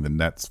filling the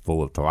nets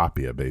full of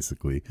tilapia,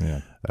 basically.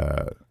 Yeah.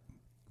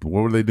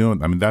 What were they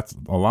doing? I mean, that's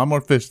a lot more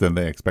fish than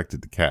they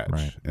expected to catch.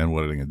 Right. And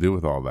what are they going to do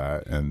with all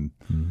that? And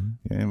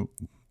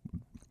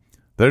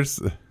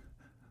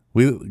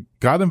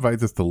God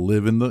invites us to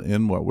live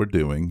in what we're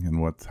doing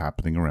and what's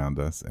happening around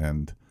us,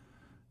 and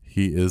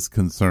He is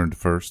concerned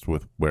first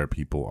with where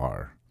people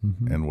are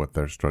and what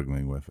they're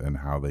struggling with, and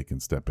how they can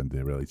step into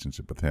a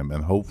relationship with Him,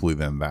 and hopefully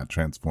then that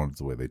transforms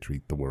the way they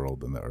treat the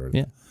world and the earth.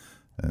 Yeah,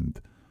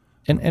 and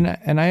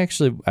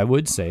I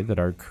would say that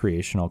our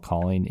creational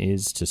calling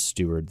is to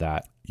steward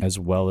that as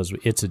well as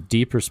it's a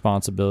deep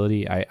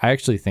responsibility. I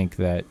actually think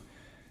that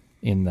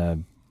in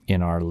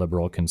our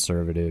liberal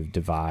conservative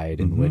divide,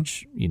 in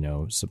which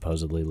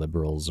supposedly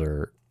liberals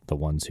are the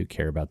ones who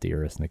care about the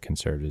earth and the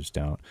conservatives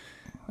don't,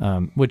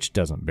 which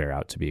doesn't bear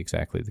out to be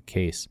exactly the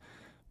case.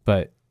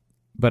 But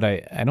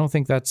I don't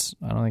think that's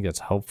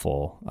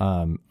helpful.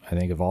 I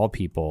think of all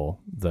people,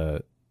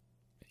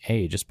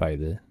 just by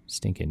the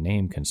stinking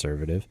name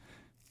conservative,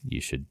 you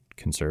should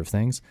conserve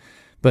things.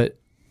 But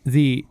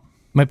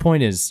my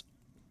point is,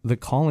 the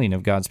calling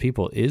of God's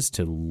people is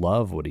to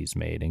love what He's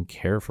made and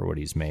care for what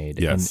He's made.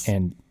 Yes.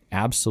 And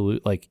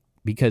absolute,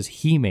 because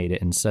He made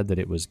it and said that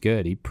it was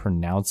good, He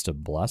pronounced a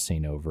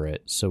blessing over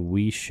it. So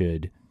we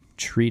should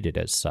treat it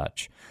as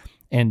such.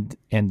 And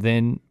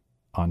then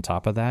on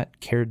top of that,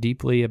 care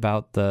deeply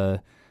about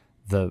the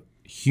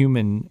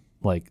human,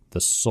 like the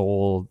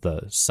soul,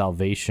 the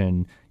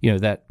salvation,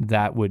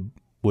 that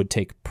would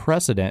take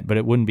precedent, but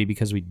it wouldn't be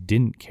because we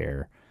didn't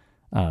care.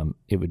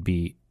 It would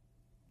be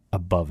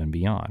above and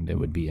beyond. It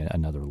would be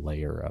another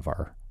layer of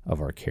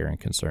our care and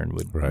concern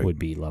would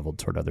be leveled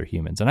toward other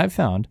humans. And I've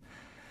found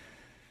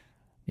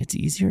it's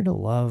easier to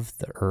love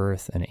the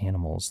earth and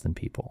animals than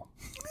people.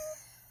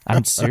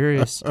 I'm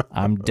serious.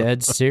 I'm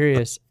dead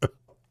serious.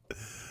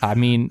 I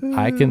mean,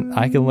 I can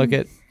look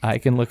at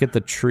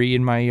the tree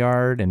in my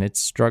yard and it's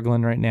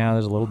struggling right now.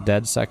 There's a little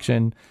dead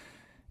section,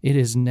 it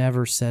has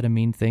never said a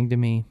mean thing to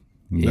me.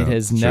 No, it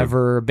has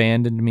never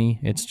abandoned me.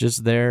 It's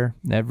just there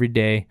every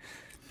day.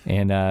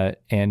 And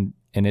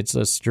it's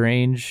a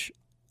strange,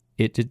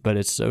 but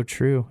it's so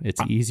true.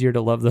 It's easier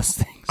to love those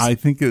things. I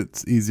think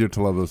it's easier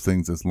to love those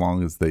things as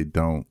long as they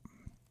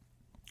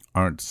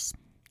aren't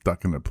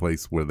stuck in a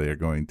place where they are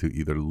going to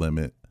either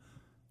limit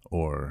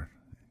or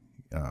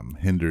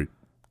hinder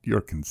your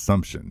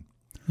consumption.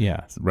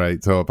 Yeah.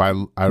 Right. So if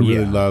I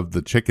really love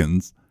the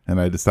chickens and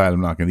I decide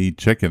I'm not going to eat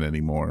chicken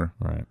anymore,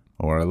 right?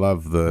 Or I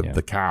love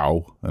the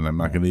cow and I'm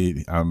not going to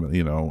eat, or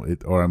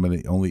I'm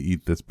going to only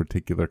eat this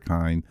particular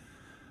kind.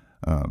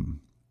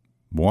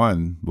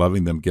 One,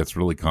 loving them gets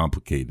really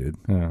complicated.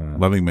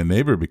 Loving my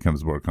neighbor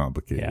becomes more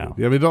complicated.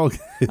 Yeah.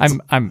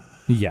 I mean,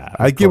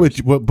 I get what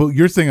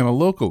you're saying on a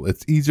local.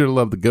 It's easier to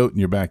love the goat in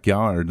your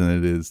backyard than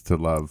it is to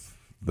love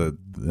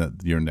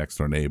your next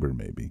door neighbor,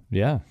 maybe.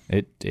 Yeah,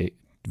 it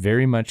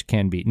very much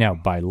can be. Now,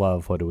 by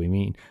love, what do we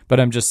mean? But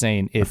I'm just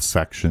saying it's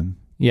affection.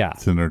 Yeah,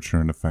 to nurture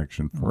and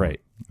affection.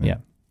 Right.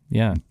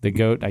 Yeah. The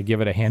goat, I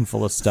give it a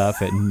handful of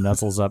stuff. It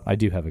nuzzles up. I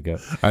do have a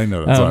goat. I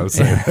know. That's what I was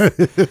saying.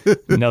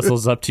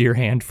 Nuzzles up to your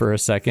hand for a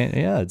second.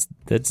 Yeah,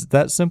 it's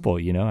that simple.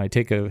 I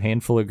take a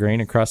handful of grain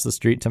across the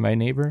street to my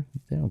neighbor.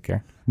 They don't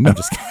care. No. I'm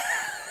just kidding.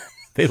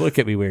 They look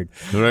at me weird.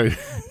 Right.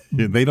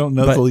 They don't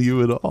nuzzle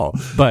you at all.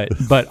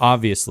 But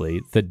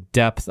obviously, the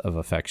depth of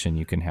affection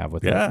you can have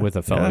with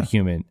a fellow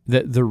human.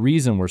 The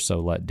reason we're so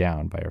let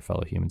down by our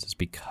fellow humans is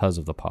because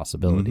of the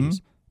possibilities.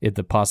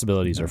 The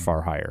possibilities are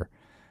far higher.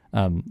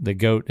 The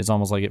goat is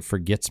almost like it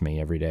forgets me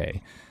every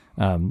day.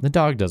 The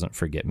dog doesn't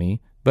forget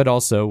me, but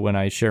also when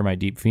I share my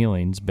deep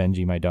feelings,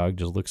 Benji, my dog,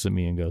 just looks at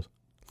me and goes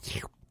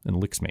and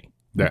licks me.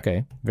 Yeah.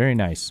 Okay, very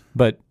nice,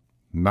 but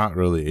not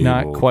really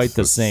not quite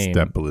the same.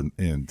 Step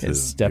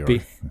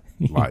into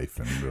your life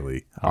and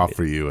really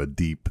offer you a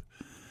deep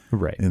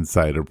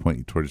insight or point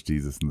you towards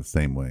Jesus in the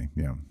same way.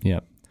 Yeah.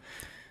 Yep.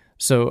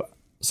 So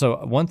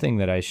one thing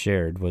that I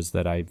shared was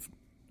that I've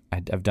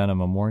done a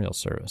memorial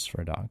service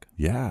for a dog.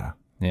 Yeah.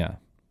 Yeah.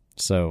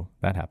 So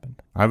that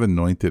happened. I've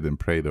anointed and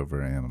prayed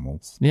over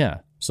animals. Yeah.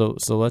 So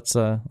let's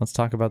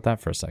talk about that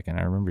for a second.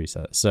 I remember you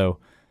said it.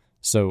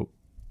 So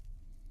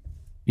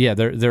yeah,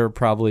 there are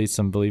probably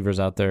some believers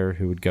out there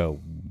who would go,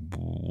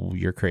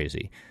 "You're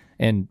crazy,"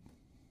 and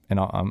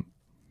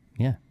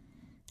yeah.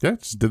 Yeah,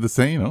 just did the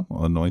same.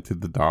 Anointed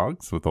the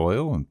dogs with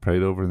oil and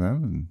prayed over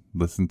them and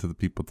listened to the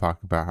people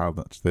talk about how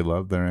much they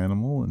love their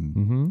animal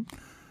and.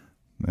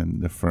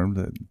 And affirmed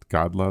that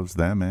God loves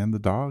them and the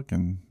dog,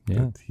 and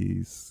that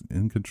He's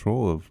in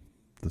control of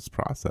this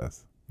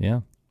process. Yeah,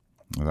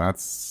 and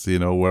that's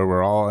where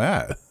we're all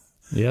at.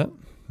 Yeah,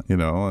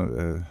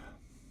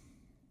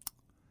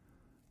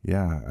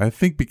 I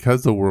think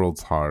because the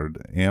world's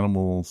hard,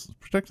 animals,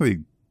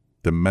 particularly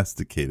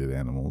domesticated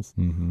animals,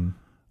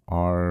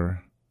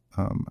 are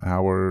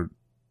they're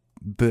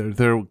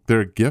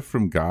a gift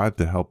from God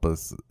to help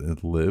us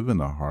live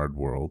in a hard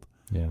world.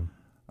 Yeah.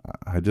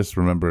 I just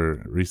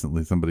remember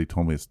recently somebody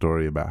told me a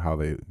story about how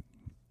they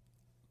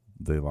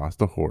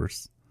lost a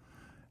horse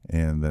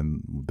and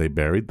then they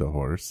buried the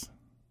horse,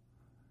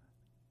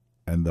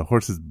 and the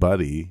horse's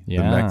buddy the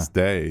next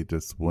day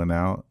just went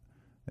out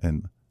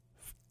and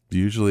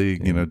usually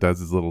does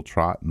his little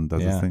trot and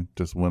does his thing,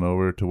 just went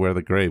over to where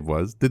the grave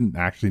was, didn't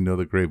actually know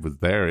the grave was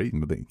there.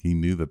 He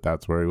knew that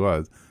that's where he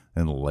was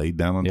and laid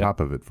down on top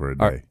of it for a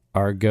day.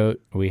 Our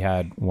goat, we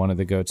had one of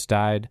the goats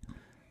died,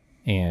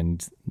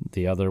 and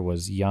the other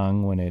was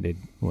young when it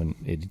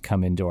had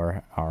come into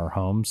our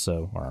home,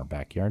 or our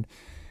backyard.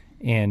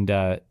 And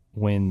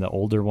when the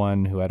older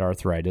one who had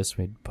arthritis,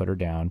 we'd put her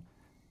down.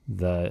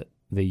 The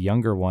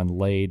younger one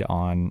laid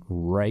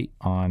right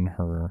on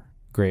her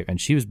grave,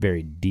 and she was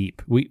buried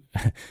deep.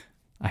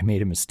 I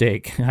made a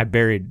mistake. I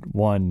buried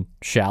one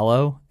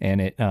shallow, and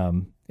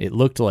it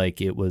looked like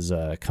it was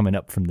coming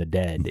up from the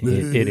dead.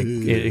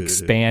 It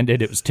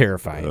expanded. It was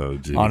terrifying. Oh,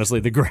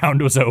 honestly, the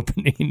ground was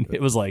opening. It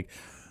was like.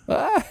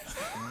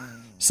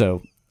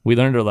 So we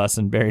learned our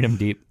lesson, buried him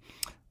deep,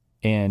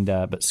 and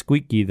but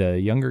Squeaky, the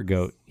younger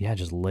goat,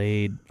 just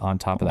laid on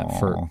top of that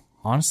for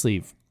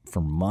honestly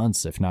for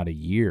months, if not a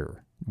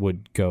year,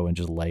 would go and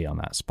just lay on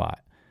that spot.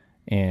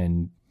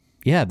 And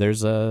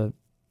there's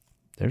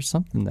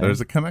something there.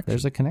 There's a connection.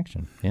 There's a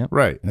connection. Yeah,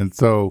 right. And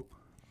so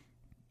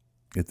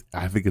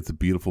I think it's a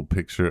beautiful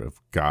picture of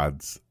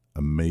God's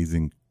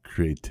amazing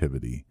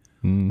creativity,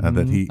 and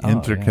that He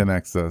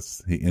interconnects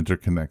us. He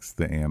interconnects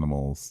the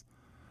animals.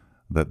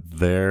 That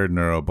their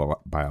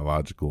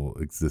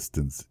neurobiological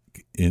existence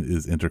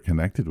is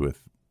interconnected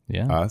with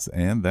us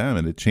and them,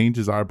 and it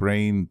changes our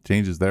brain,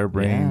 changes their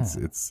brains.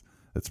 Yeah.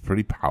 It's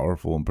pretty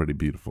powerful and pretty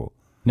beautiful.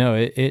 No,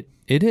 it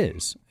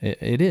is.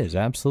 It is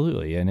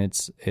absolutely, and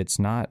it's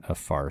not a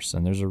farce.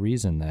 And there's a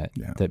reason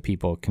that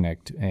people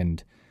connect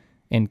and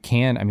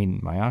can. I mean,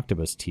 My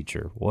Octopus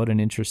Teacher. What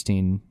an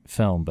interesting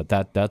film, but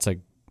that's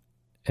an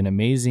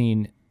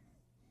amazing.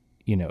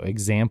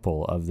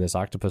 Example of this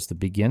octopus that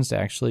begins to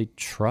actually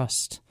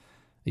trust.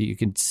 You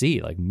can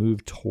see,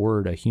 move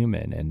toward a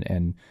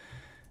human,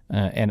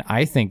 And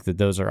I think that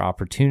those are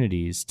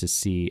opportunities to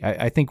see.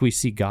 I think we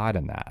see God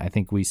in that. I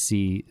think we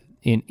see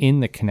in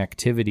the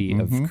connectivity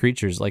of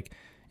creatures. Like,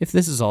 if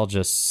this is all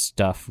just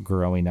stuff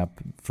growing up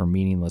for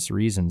meaningless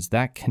reasons,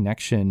 that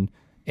connection,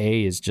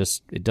 A, is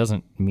just, it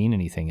doesn't mean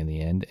anything in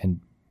the end, and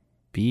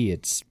B,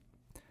 it's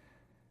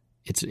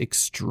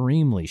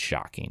extremely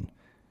shocking.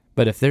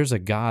 But if there's a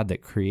God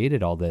that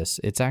created all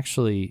this, it's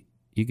actually,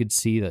 you could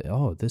see that,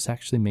 oh, this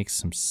actually makes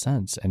some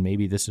sense, and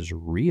maybe this is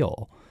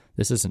real.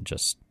 This isn't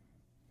just,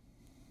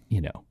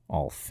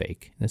 all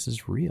fake. This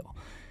is real.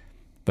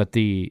 But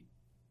when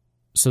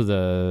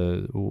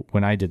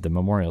I did the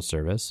memorial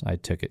service, I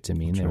took it to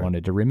mean they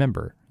wanted to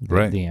remember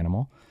the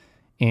animal.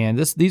 And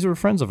these were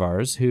friends of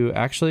ours who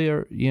actually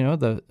are,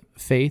 the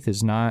faith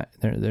is not,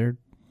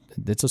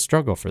 it's a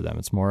struggle for them.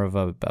 It's more of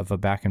a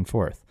back and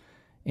forth.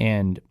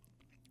 And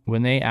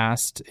when they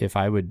asked if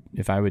I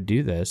would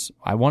do this,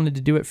 I wanted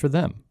to do it for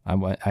them.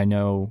 I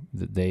know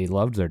that they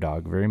loved their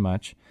dog very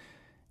much.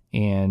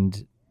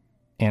 And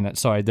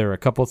so there were a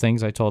couple of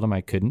things I told them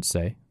I couldn't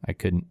say. I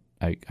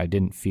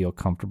didn't feel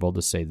comfortable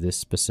to say this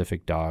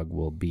specific dog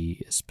will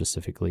be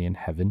specifically in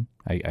heaven.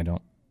 I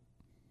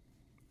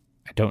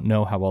don't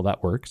know how well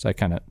that works. I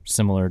kind of,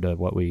 similar to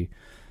what we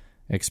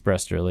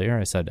expressed earlier,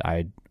 I said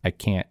I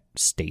can't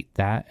state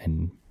that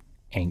and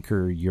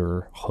anchor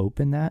your hope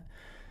in that,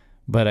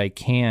 but I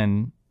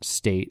can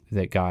state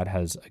that God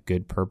has a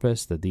good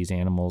purpose, that these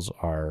animals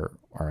are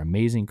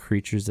amazing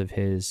creatures of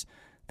His,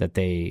 that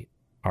they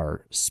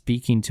are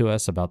speaking to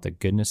us about the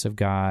goodness of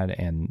God,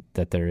 and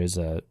that there is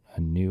a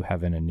new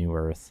heaven, a new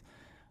earth,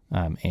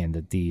 and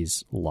that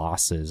these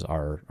losses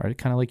are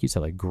kind of like you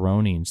said, like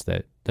groanings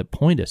that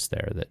point us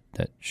there,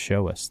 that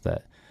show us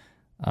that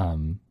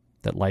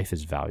life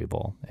is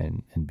valuable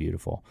and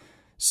beautiful.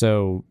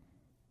 So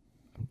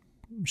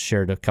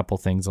shared a couple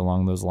things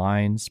along those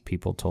lines.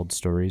 People told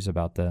stories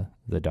about the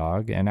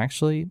dog, and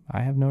actually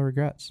I have no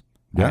regrets.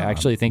 Yeah, I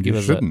actually think it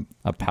was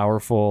a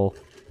powerful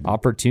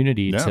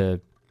opportunity to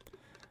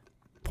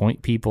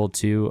point people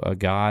to a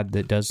God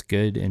that does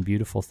good and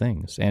beautiful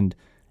things, and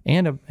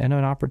an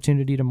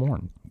opportunity to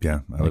mourn.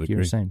 Yeah, I would agree. You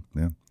were saying.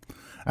 Yeah,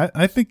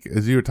 I think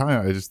as you were talking,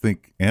 I just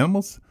think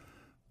animals,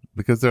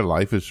 because their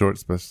life is short,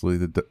 especially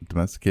the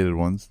domesticated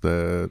ones.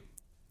 They're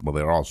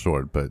all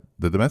short, but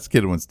the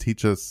domesticated ones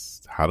teach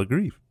us how to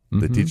grieve.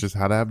 They teach us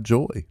how to have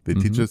joy. They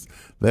teach us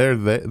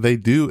they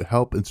do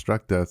help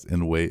instruct us in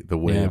the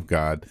way of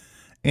God,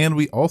 and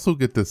we also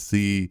get to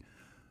see,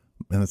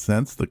 in a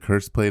sense, the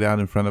curse played out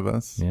in front of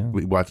us. Yeah.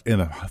 We watch in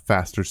a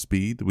faster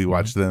speed. We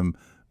watch them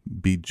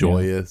be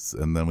joyous,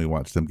 and then we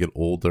watch them get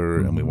older,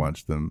 and we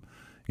watch them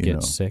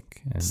get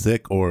sick,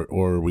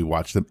 or we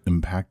watch them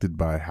impacted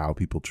by how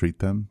people treat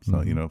them.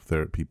 So if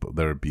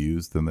they're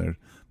abused, then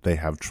they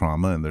have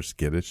trauma and they're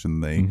skittish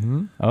and they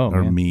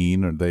are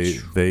mean, or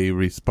they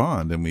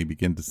respond, and we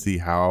begin to see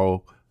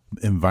how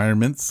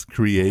environments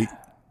create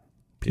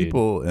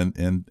people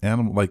and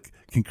animal, like,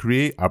 can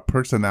create a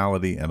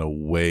personality and a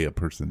way a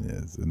person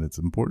is, and it's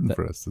important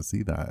for us to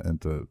see that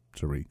and to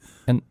read.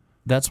 And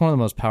that's one of the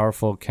most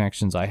powerful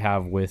connections I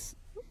have with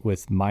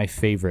my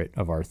favorite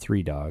of our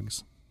three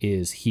dogs.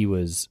 Is he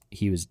was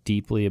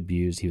deeply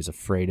abused. He was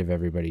afraid of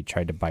everybody,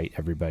 tried to bite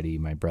everybody.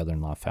 My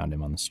brother-in-law found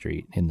him on the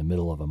street in the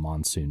middle of a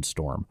monsoon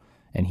storm,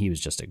 and he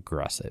was just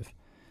aggressive.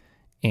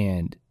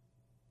 And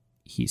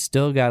he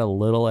still got a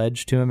little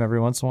edge to him every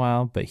once in a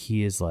while, but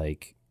he's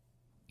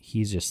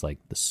just like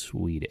the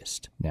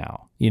sweetest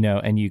now,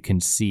 and you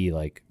can see,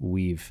 like,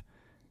 we've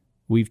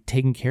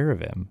taken care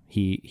of him.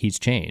 He's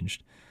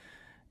changed.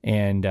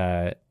 And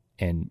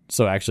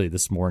so actually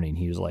this morning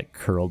he was like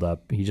curled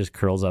up. He just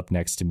curls up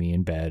next to me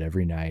in bed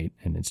every night.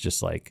 And it's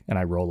just like, and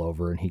I roll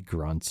over and he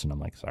grunts and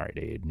I'm like, sorry,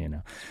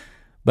 dude,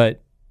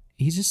 but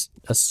he's just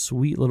a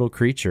sweet little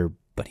creature,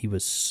 but he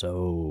was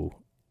so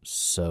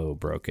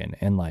broken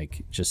and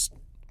like, just,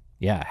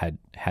 had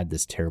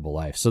this terrible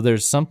life. So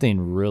there's something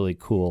really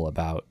cool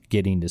about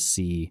getting to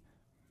see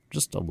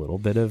just a little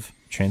bit of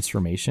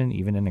transformation,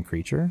 even in a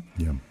creature.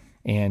 Yeah.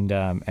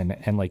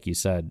 And like you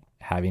said,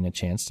 having a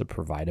chance to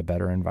provide a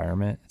better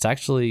environment, it's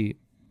actually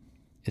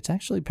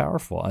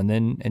powerful.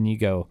 And you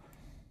go,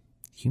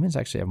 humans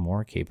actually have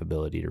more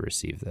capability to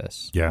receive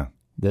this. Yeah.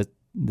 That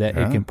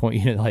it can point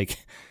you to,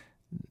 like,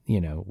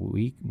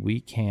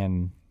 we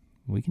can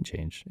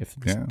change. If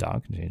this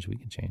dog can change, we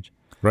can change.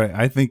 Right.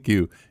 I think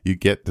you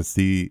get to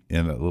see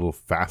in a little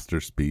faster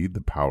speed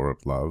the power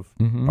of love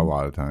a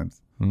lot of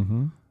times.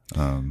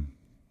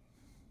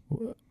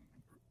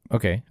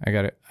 Okay,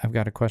 I've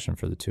got a question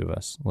for the two of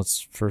us.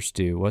 Let's first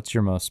do, what's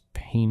your most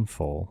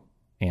painful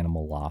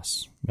animal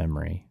loss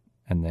memory,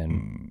 and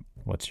then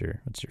what's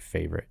your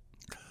favorite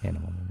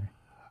animal memory?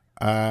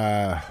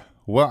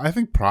 Well, I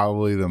think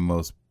probably the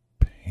most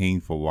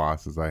painful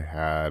loss is I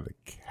had a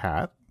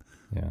cat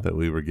that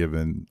we were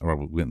given, or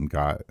we went and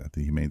got at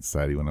the Humane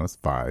Society when I was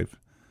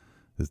 5.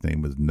 His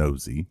name was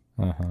Nosy.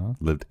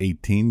 Lived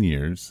 18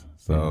 years,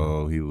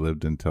 so he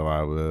lived until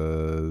I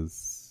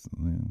was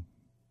in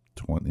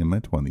my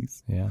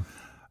 20s. Yeah.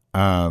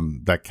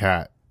 That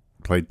cat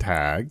played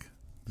tag,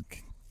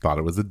 thought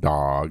it was a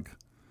dog,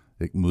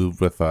 it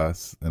moved with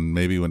us, and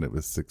maybe when it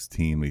was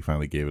 16, we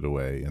finally gave it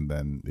away, and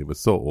then it was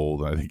so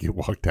old, I think it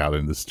walked out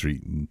in the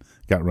street and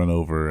got run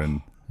over,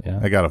 and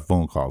I got a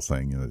phone call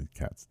saying, the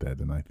cat's dead,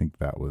 and I think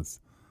that was...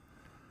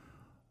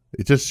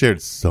 It just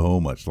shared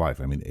so much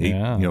life. I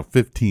mean,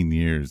 15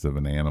 years of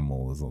an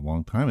animal is a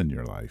long time in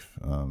your life,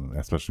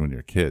 especially when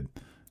you're a kid.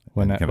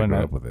 When I grew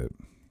up with it.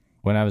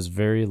 When I was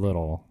very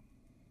little,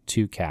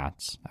 2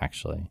 cats,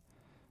 actually.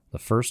 The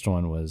first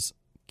one was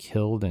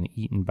killed and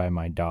eaten by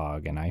my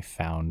dog, and I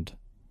found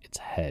its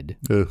head.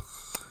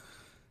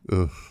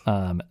 Ugh.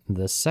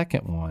 The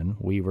second one,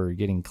 we were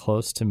getting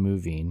close to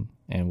moving,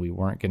 and we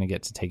weren't going to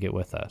get to take it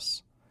with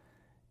us.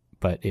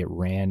 But it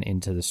ran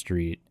into the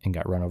street and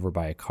got run over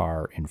by a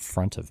car in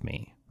front of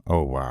me.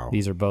 Oh, wow.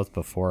 These are both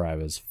before I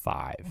was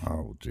 5.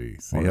 Oh,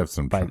 geez. You have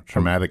some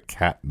traumatic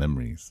cat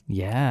memories.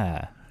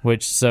 Yeah.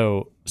 Which,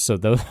 so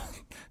those,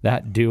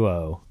 that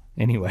duo...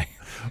 Anyway.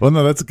 Well,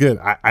 no, that's good.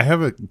 I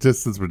have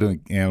just since we're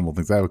doing animal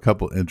things, I have a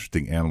couple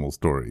interesting animal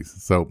stories.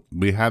 So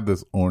we had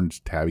this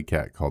orange tabby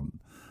cat called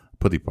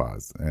Putty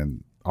Paws.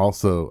 And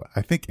also,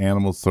 I think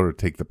animals sort of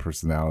take the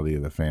personality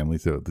of the family.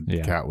 So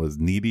the cat was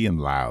needy and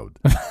loud.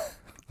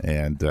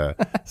 And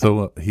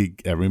so he,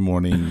 every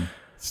morning,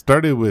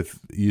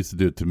 used to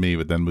do it to me,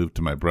 but then moved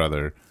to my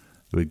brother.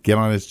 He would get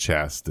on his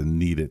chest and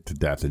knead it to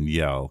death and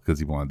yell because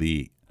he wanted to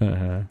eat.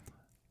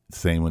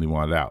 Same when he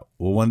wanted out.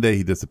 Well, one day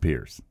he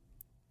disappears.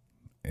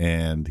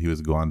 And he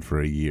was gone for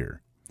a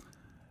year.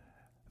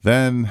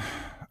 Then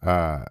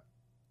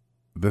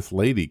this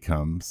lady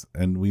comes,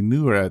 and we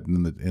knew her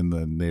in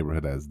the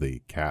neighborhood as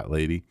the cat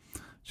lady.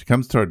 She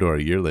comes to our door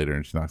a year later,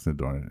 and she knocks on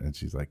the door, and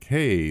she's like,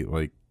 "Hey,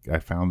 like I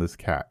found this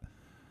cat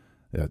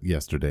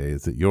yesterday.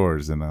 Is it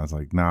yours?" And I was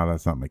like, "No,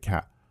 that's not my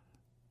cat."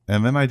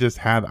 And then I just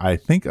had, I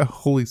think, a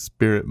Holy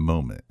Spirit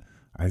moment.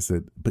 I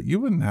said, "But you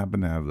wouldn't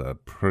happen to have a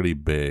pretty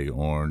big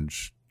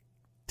orange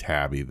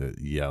tabby that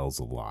yells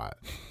a lot?"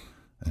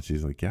 And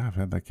she's like, "Yeah, I've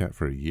had that cat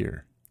for a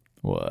year."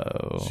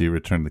 Whoa. She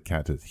returned the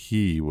cat to us.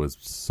 He was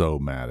so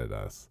mad at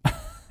us.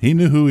 He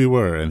knew who we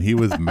were, and he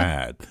was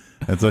mad.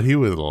 And so he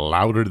was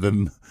louder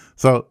than...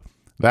 So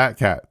that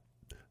cat.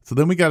 So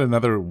then we got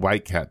another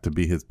white cat to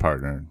be his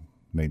partner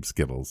named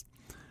Skittles.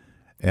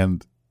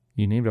 And...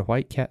 You named a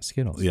white cat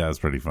Skittles. Yeah, it's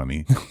pretty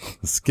funny.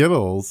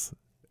 Skittles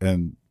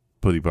and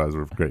Putty Paws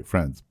were great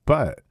friends.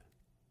 But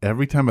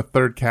every time a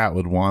third cat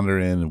would wander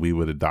in and we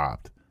would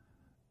adopt,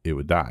 it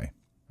would die.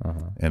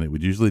 And it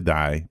would usually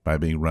die by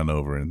being run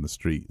over in the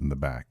street in the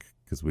back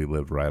because we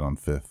lived right on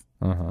 5th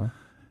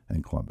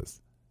and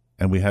Columbus.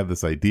 And we had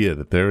this idea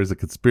that there is a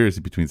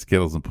conspiracy between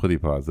Skittles and Putty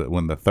Paws that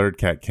when the third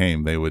cat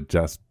came, they would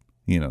just,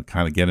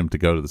 kind of get him to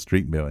go to the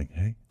street and be like,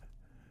 "Hey,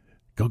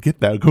 go get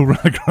that, go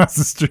run across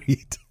the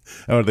street."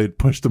 Or they'd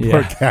push the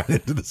poor cat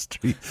into the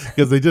street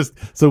because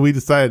so we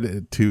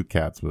decided 2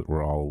 cats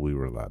were all we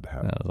were allowed to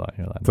have.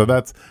 So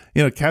that's,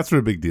 cats were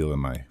a big deal in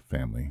my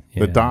family.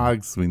 The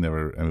dogs, we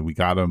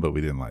got them, but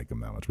we didn't like them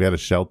that much. We had a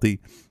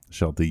Sheltie.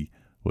 Sheltie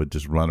would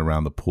just run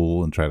around the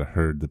pool and try to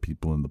herd the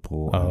people in the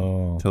pool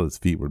until his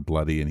feet were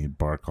bloody and he'd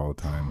bark all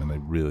the time. And they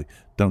really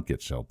don't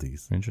get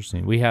Shelties.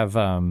 Interesting. We have,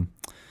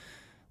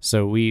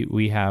 so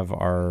we have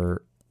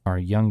our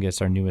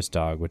youngest, our newest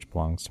dog, which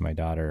belongs to my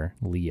daughter,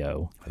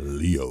 Leo.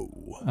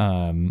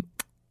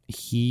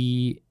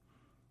 He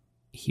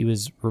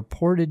was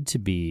reported to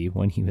be,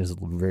 when he was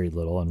very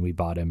little, and we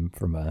bought him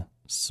from a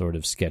sort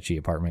of sketchy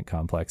apartment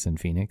complex in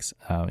Phoenix.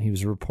 He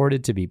was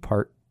reported to be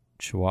part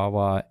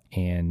Chihuahua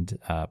and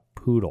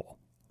poodle.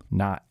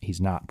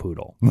 He's not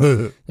poodle.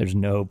 There's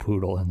no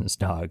poodle in this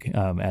dog.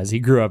 As he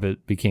grew up,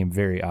 it became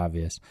very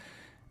obvious.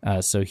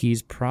 So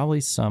he's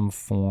probably some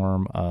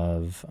form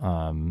of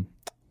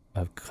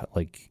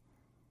like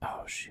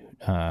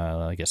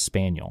a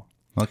spaniel.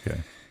 Okay.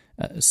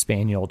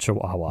 Spaniel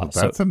Chihuahua. Well,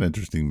 that's an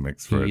interesting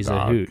mix for a dog. He's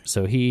a hoot.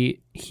 So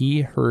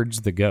he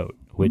herds the goat,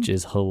 which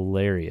is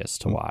hilarious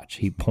to watch.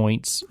 He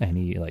points and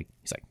he's like,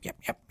 "Yep,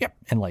 yep, yep,"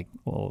 and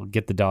we'll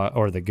get the dog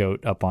or the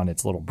goat up on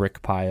its little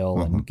brick pile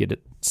and get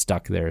it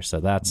stuck there. So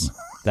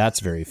that's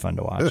very fun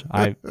to watch.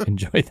 I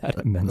enjoy that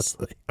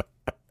immensely.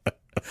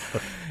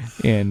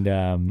 And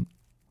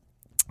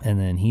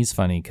then he's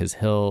funny because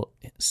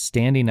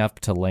standing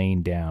up to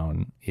laying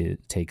down,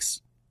 it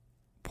takes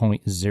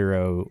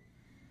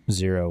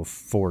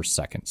 0.004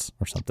 seconds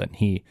or something.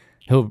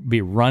 He'll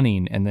be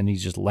running and then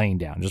he's just laying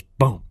down, just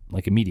boom,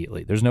 like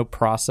immediately. There's no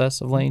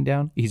process of laying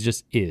down. He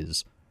just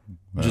is.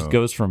 Just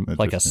goes from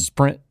like a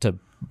sprint to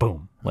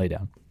boom, lay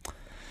down.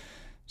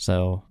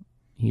 So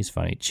he's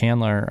funny.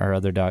 Chandler, our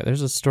other dog,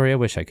 there's a story I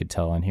wish I could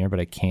tell on here, but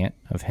I can't,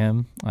 of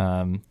him.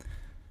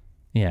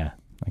 Yeah,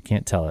 I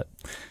can't tell it.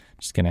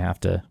 Just going to have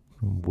to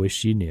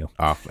wish you knew.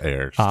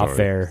 Off-air.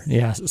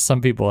 Yeah,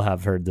 some people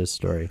have heard this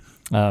story.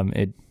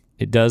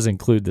 It does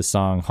include the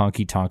song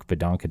Honky Tonk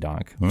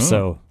Badonkadonk. Oh,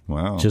 so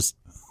wow. Just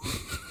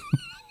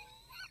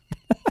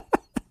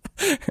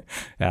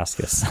ask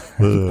us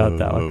about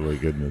that one. Oh, my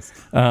goodness.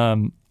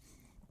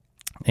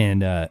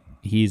 And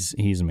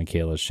he's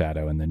Michaela's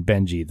shadow. And then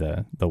Benji,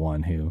 the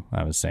one who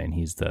I was saying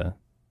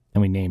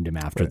and we named him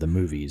after the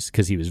movies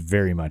because he was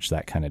very much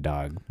that kind of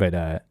dog.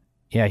 But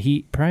Yeah,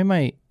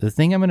 the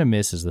thing I'm going to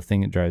miss is the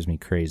thing that drives me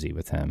crazy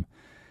with him.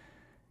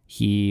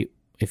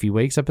 If he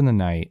wakes up in the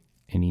night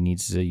and he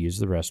needs to use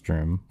the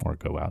restroom or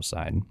go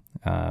outside,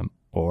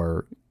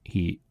 or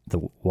the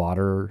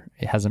water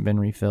hasn't been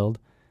refilled,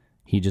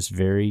 he just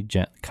very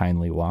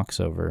kindly walks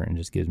over and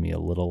just gives me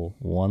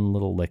one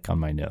little lick on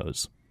my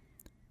nose.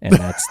 And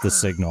that's the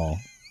signal.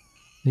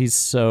 He's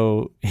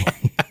so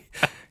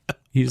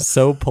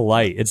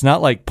polite. It's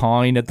not like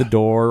pawing at the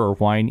door or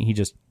whining. He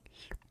just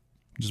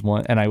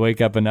want, and I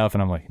wake up enough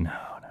and I'm like, no.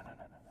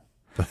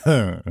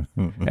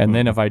 And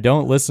then if I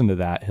don't listen to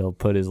that, he'll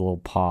put his little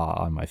paw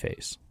on my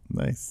face.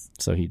 Nice.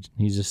 So he's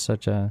just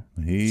such a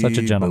gentleman.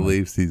 He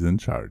believes he's in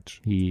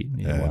charge. He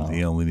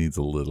only needs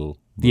a little.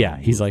 Yeah,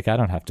 he's like, I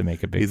don't have to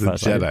make a big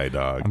fuss. He's a Jedi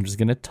dog. I'm just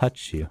going to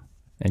touch you,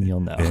 and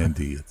you'll know.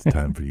 Andy, it's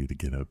time for you to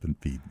get up and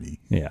feed me.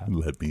 Yeah.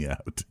 Let me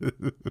out.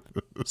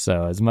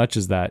 So as much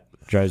as that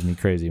drives me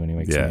crazy when he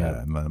wakes me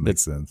up, that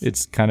makes sense.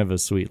 It's kind of a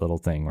sweet little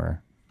thing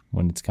where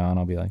when it's gone,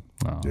 I'll be like,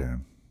 oh, yeah,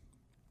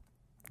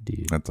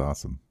 dude. That's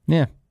awesome.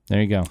 Yeah,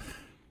 there you go.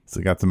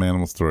 So got some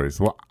animal stories.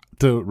 Well,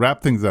 to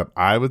wrap things up,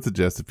 I would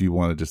suggest if you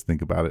want to just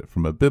think about it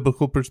from a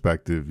biblical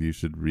perspective, you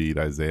should read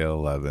Isaiah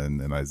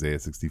 11 and Isaiah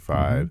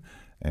 65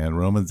 and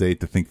Romans 8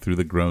 to think through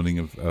the groaning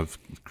of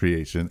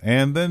creation.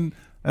 And then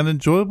an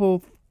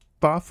enjoyable,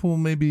 thoughtful,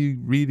 maybe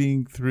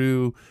reading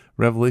through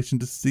Revelation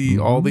to see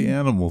all the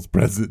animals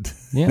present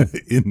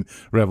in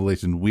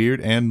Revelation,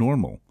 weird and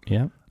normal.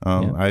 Yeah.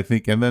 I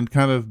think, and then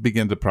kind of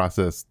begin to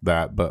process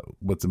that. But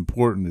what's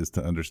important is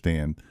to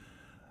understand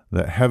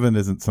that heaven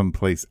isn't some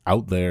place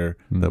out there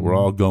that we're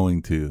all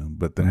going to,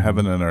 but the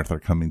heaven and earth are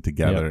coming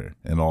together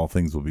and all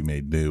things will be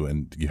made new.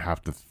 And you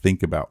have to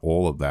think about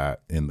all of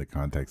that in the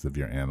context of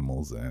your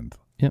animals and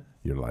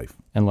your life.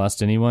 And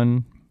lest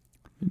anyone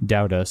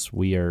doubt us,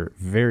 we are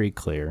very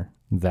clear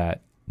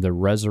that the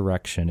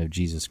resurrection of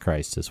Jesus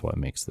Christ is what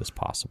makes this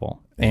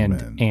possible.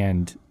 Amen.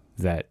 And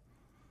that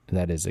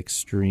is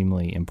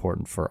extremely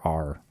important for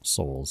our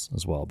souls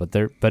as well.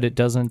 But it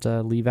doesn't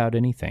leave out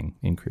anything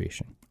in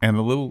creation. And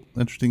a little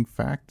interesting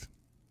fact: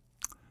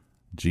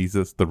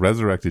 the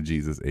resurrected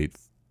Jesus ate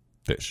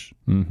fish.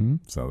 Mm-hmm.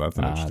 So that's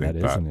an interesting fact.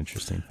 That is an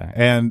interesting fact.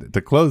 And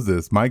to close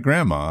this, my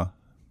grandma,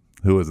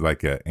 who was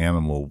like an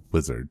animal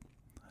wizard,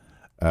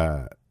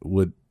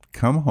 would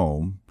come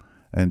home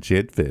and she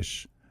had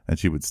fish and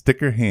she would stick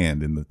her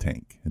hand in the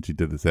tank. And she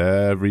did this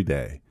every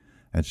day.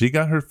 And she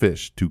got her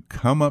fish to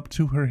come up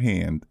to her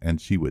hand and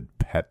she would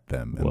pet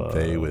them and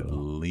they would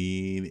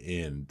lean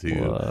into.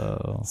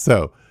 Whoa.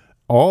 So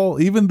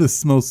even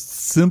the most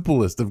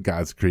simplest of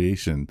God's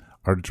creation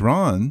are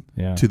drawn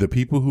to the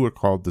people who are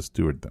called to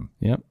steward them.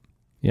 Yep.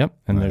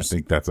 And I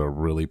think that's a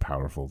really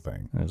powerful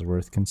thing. It's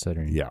worth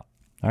considering. Yeah.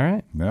 All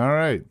right.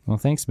 Well,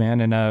 thanks, man.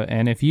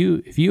 And if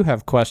you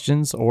have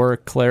questions or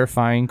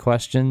clarifying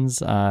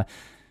questions,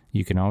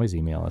 you can always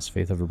email us,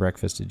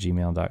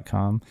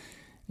 faithoverbreakfast@gmail.com.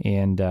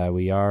 And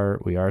we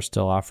are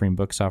still offering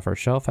books off our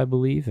shelf, I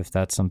believe, if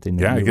that's something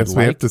that I guess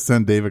we have to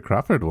send David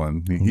Crawford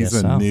one. He's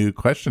a new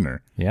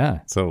questioner.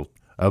 Yeah. So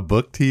a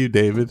book to you,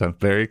 David. I'm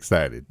very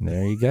excited.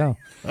 There you go.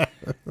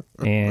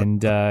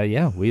 And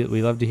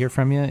we love to hear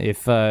from you.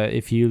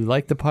 If you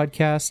like the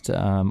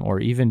podcast, or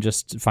even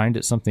just find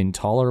it something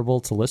tolerable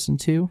to listen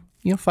to,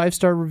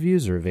 5-star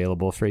reviews are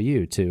available for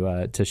you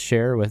to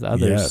share with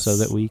others so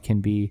that we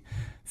can be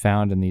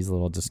found and these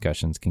little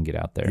discussions can get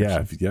out there.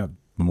 Yeah.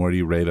 The more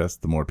you rate us,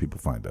 the more people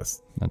find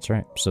us. That's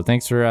right. So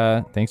thanks for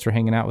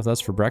hanging out with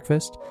us for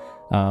breakfast.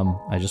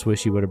 I just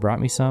wish you would have brought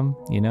me some,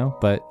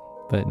 but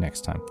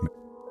next time.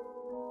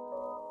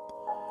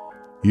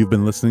 You've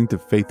been listening to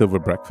Faith Over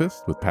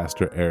Breakfast with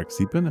Pastor Eric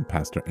Siepen and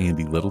Pastor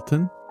Andy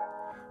Littleton.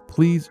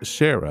 Please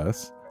share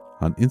us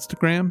on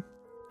Instagram,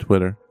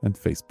 Twitter, and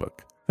Facebook.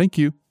 Thank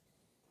you.